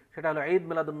দিয়েছি, সেটা হলো ঈদ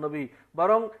মিলাদুন নবী।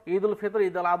 বরং ঈদ উল ফিতর,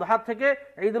 ঈদ আল আযহা থেকে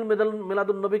ঈদ উল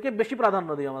মিলাদুন নবীকে বেশি প্রাধান্য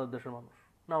দেয় আমাদের দেশের মানুষ।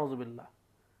 নাউযুবিল্লাহ।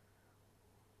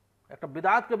 একটা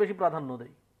বিদআতকে বেশি প্রাধান্য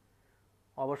দেয়।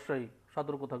 অবশ্যই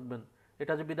সতর্ক থাকবেন।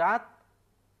 এটা যে বিদআত,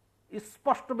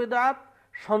 স্পষ্ট বিদআত,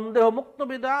 সন্দেহ মুক্ত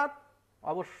বিদআত,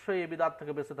 অবশ্যই এই বিদআত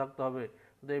থেকে বেঁচে থাকতে হবে।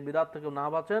 যদি এই বিদআত থেকে না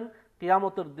বাঁচেন,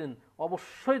 কিয়ামতের দিন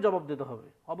অবশ্যই জবাব দিতে হবে,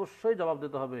 অবশ্যই জবাব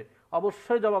দিতে হবে,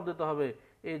 অবশ্যই জবাব দিতে হবে।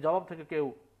 এই জবাব থেকে কেউ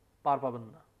পার পাবেন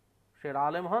না। সে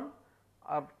আলেম হন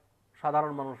আর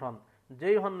সাধারণ মানুষ হন,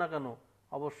 যেই হন না কেন,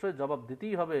 অবশ্যই জবাব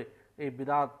দিতেই হবে এই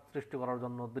বিদআত সৃষ্টি করার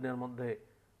জন্য দিনের মধ্যে।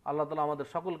 আল্লাহ তাআলা আমাদের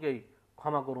সকলকেই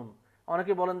ক্ষমা করুন।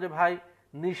 অনেকে বলেন যে ভাই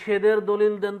নিষেধের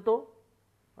দলিল দেন তো।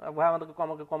 ভাই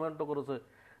আমাকে কমেন্টও করেছে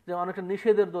যে অনেকটা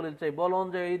নিষেধের দলিল চাই, বলুন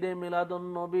যে ঈদে মিলাদুন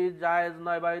নবী জায়েজ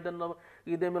নয় বা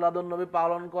ঈদে মিলাদুন নবী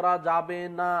পালন করা যাবে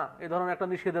না, এই ধরনের একটা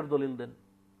নিষেধের দলিল দেন।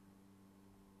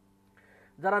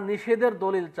 যারা নিষেধের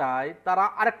দলিল চায় তারা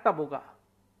আরেকটা বোকা।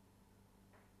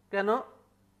 কেন?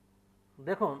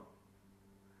 দেখুন,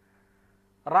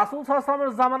 রাসূল সাল্লাল্লাহু আলাইহি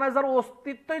ওয়াসাল্লামের জামানায় যার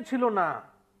অস্তিত্বই ছিল না,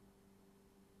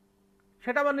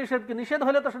 সেটা আবার নিষেধ কি? নিষেধ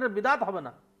হলে তো সেটা বিদআত হবে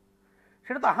না,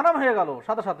 সেটা তো হারাম হয়ে গেল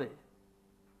সাথে সাথে।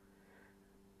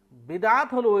 বিদআত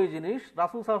হলো ওই জিনিস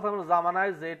রাসূল সাল্লাল্লাহু আলাইহি ওয়াসাল্লামের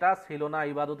জামানায় যেটা ছিল না,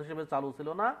 ইবাদত হিসেবে চালু ছিল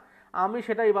না, আমি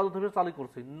সেটা ইবাদত হিসেবে চালু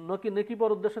করছি, নেকি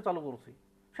পর উদ্দেশ্যে চালু করছি,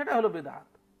 সেটা হলো বিদআত।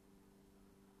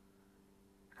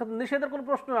 নিষেধের কোনো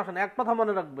প্রশ্ন আসে না। এক কথা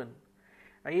মনে রাখবেন,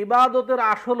 ইবাদতের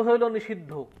আসল হইল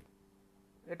নিষিদ্ধ।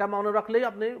 এটা মনে রাখলেই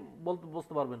আপনি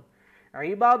বুঝতে পারবেন।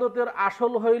 ইবাদতের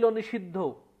আসল হইল নিষিদ্ধ,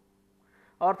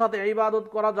 অর্থাৎ ইবাদত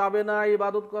করা যাবে না,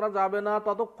 ইবাদত করা যাবে না,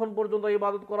 ততক্ষণ পর্যন্ত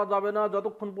ইবাদত করা যাবে না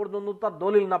যতক্ষণ পর্যন্ত তার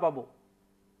দলিল না পাবো।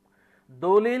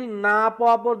 দলিল না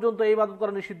পাওয়া পর্যন্ত ইবাদত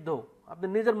করা নিষিদ্ধ। আপনি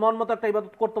নিজের মন মতো একটা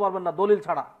ইবাদত করতে পারবেন না দলিল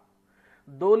ছাড়া।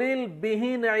 দলিল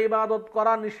বিহীন ইবাদত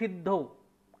করা নিষিদ্ধ।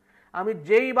 আমি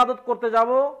যেই ইবাদত করতে যাব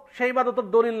সেই ইবাদতের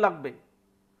দলিল লাগবে,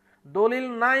 দলিল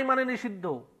নাই মানে নিষিদ্ধ।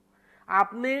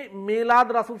 আপনি মিলাদ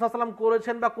রাসূল সাল্লাল্লাহু আলাইহি ওয়াসাল্লাম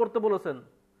করেছেন বা করতে বলেছেন,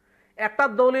 একটা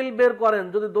দলিল বের করেন,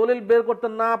 যদি দলিল বের করতে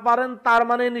না পারেন তার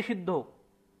মানে নিষিদ্ধ।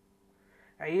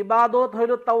 ইবাদত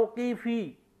হইল তাওকিফি,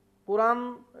 কোরআন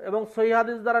এবং সহিহ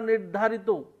হাদিস দ্বারা নির্ধারিত।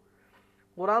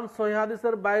 কোরআন সহিহ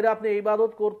হাদিসের বাইরে আপনি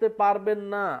ইবাদত করতে পারবেন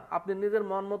না। আপনি নিজের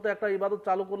মন মতো একটা ইবাদত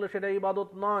চালু করলে সেটা ইবাদত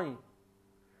নয়।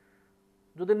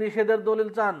 যদি নিষেধের দলিল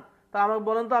চান তা আমাকে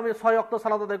বলেন তো, আমি 6 ওয়াক্ত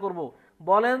সালাত আদায় করব।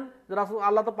 বলেন যে রাসূল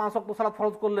আল্লাহ তো 5 ওয়াক্ত সালাত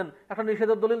ফরজ করলেন, একটা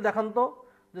নিষেধের দলিল দেখান তো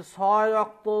যে 6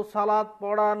 ওয়াক্ত সালাত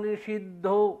পড়া নিষিদ্ধ,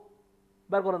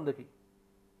 বের করেন দেখি।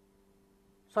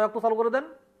 6 ওয়াক্ত চালু করে দেন,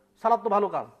 সালাত তো ভালো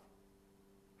কাজ,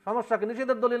 সমস্যা কি?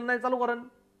 নিষেধের দলিল নাই, চালু করেন।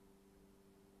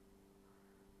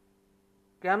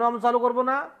 কেন আমি চালু করব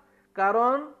না?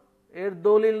 কারণ এর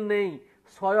দলিল নেই।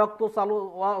 6 ওয়াক্ত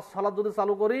সালাত যদি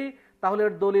চালু করি তাহলে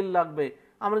এর দলিল লাগবে।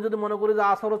 আমরা যদি মনে করি যে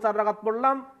আসরও 4 রাকাত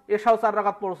পড়লাম, এশাও 4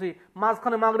 রাকাত পড়ছি,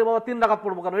 মাঝখানে মাগরিব আবার 3 রাকাত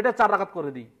পড়বো কেন? এটা 4 রাকাত করে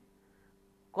দিই।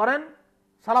 করেন,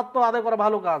 সালাত তো আদায় করা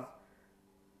ভালো কাজ।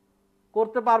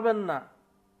 করতে পারবেন না।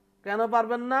 কেন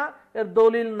পারবেন না? এর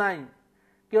দলিল নাই।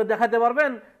 কেউ দেখাতে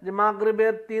পারবেন যে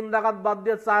মাগরিবের 3 রাকাত বাদ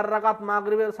দিয়ে 4 রাকাত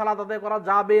মাগরিবের সালাত আদায় করা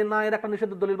যাবে না? এর একটা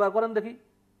নিষেধের দলিল বের করেন দেখি।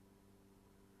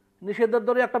 নিষেধের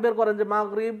দলিল একটা বের করেন যে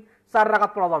মাগরিব 4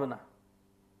 রাকাত পড়া যাবে না।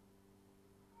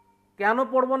 কেন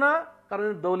পড়বো না? কারণ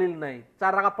দলিল নাই।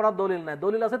 4 রাকাত পড়ার দলিল নাই,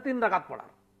 দলিল আছে 3 রাকাত পড়ার।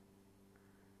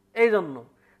 এই জন্য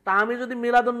তা আমি যদি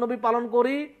মিলাদুন নবী পালন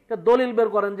করি, দলিল বের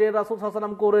করেন যে রাসূল সাল্লাল্লাহু আলাইহি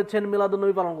ওয়াসাল্লাম করেছেন, মিলাদুন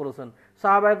নবী পালন করেছেন,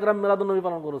 সাহাবায়ে কেরাম মিলাদুন নবী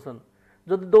পালন করেছেন।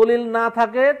 যদি দলিল না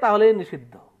থাকে তাহলে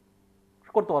নিষিদ্ধ,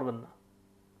 করতে পারবেন না।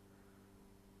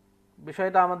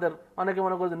 বিষয়টা আমাদের অনেকে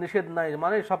মনে করে যে নিষেধ নাই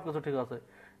মানে সবকিছু ঠিক আছে।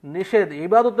 নিষেধ,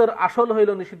 ইবাদতের আসল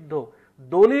হইল নিষিদ্ধ।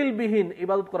 দলিলবিহীন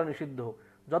ইবাদত করা নিষিদ্ধ।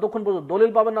 যতক্ষণ পর্যন্ত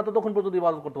দলিল পাবেন না ততক্ষণ পর্যন্ত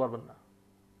ইবাদত করতে পারবেন না।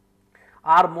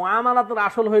 আর মুআমালাতের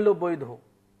আসল হইল বৈধ।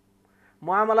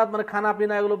 মুআমালাত মানে খানা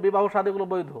পিনা, এগুলো বিবাহ শাদী, এগুলো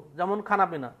বৈধ। যেমন খানা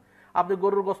পিনা, আপনি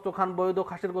গরুর গোশত খান বৈধ,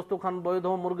 খাসির গোশত খান বৈধ,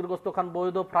 মুরগির গোশত খান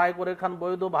বৈধ, ফ্রাই করে খান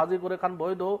বৈধ, ভাজি করে খান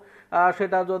বৈধ,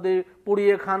 সেটা যদি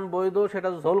পুড়িয়ে খান বৈধ, সেটা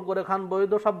ঝোল করে খান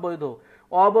বৈধ, সব বৈধ।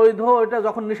 অবৈধ এটা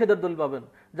যখন নিষেধের দলিল পাবেন।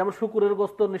 যেমন শুকুরের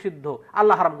গোশত নিষিদ্ধ,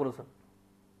 আল্লাহ হারাম করেছেন।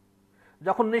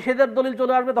 যখন নিষেধের দলিল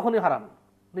চলে আসবে তখনই হারাম,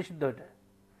 নিষিদ্ধ। এটা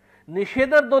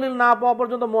নিষেধের দলিল না পাওয়া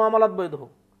পর্যন্ত মুআমালাত বৈধ।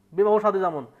 বিবাহ শাদী,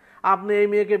 যেমন আপনি এই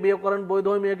মেয়েকে বিয়ে করেন বৈধ,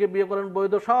 ওই মেয়েকে বিয়ে করেন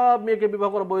বৈধ, সব মেয়েকে বিবাহ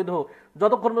করা বৈধ,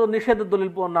 যতক্ষণ পর্যন্ত নিষেধের দলিল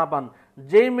না পান।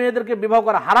 যেই মেয়েদেরকে বিবাহ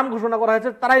করা হারাম ঘোষণা করা হয়েছে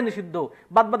তারাই নিষিদ্ধ,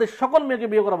 বাদ বাকি সকল মেয়েকে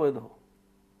বিয়ে করা বৈধ।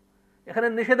 এখানে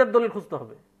নিষেধের দলিল খুঁজতে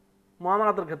হবে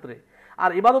মুআমালাতের ক্ষেত্রে, আর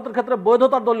ইবাদতের ক্ষেত্রে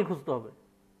বৈধতার দলিল খুঁজতে হবে।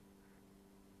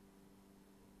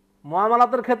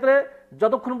 মুআমালাতের ক্ষেত্রে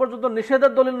যতক্ষণ পর্যন্ত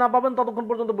নিষেধের দলিল না পাবেন ততক্ষণ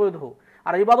পর্যন্ত বৈধ,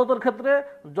 আর ইবাদতের ক্ষেত্রে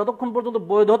যতক্ষণ পর্যন্ত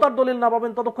বৈধতার দলিল না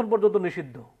পাবেন ততক্ষণ পর্যন্ত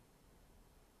নিষিদ্ধ।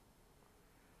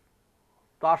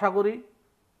 তো আশা করি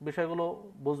বিষয়গুলো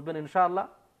বুঝবেন ইনশাআল্লাহ।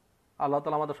 আল্লাহ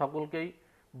তাআলা আমাদের সকলকেই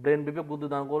ব্রেন বিবেক বুদ্ধি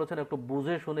দান করেছেন, একটু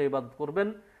বুঝে শুনে ইবাদত করবেন।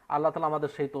 আল্লাহ তাআলা আমাদের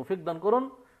সেই তৌফিক দান করুন,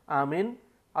 আমিন।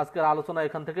 আজকের আলোচনা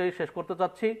এখান থেকেই শেষ করতে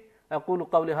চাচ্ছি। আকুলু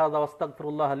কাওলি হাযা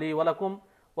ওয়াস্তাগফিরুল্লাহ লি ওয়া লাকুম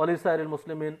ওয়া লিসাইরিল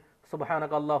মুসলিমিন।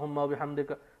 সুবহানাকা আল্লাহুম্মা ওয়া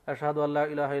বিহামদিকা আশহাদু আল্লা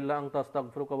ইলাহা ইল্লা আনতা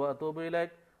আস্তাগফিরুকা ওয়া আতুবু ইলাইক।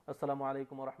 আসসালামু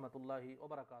আলাইকুম ওয়া রাহমাতুল্লাহি ওয়া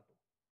বারাকাতুহু।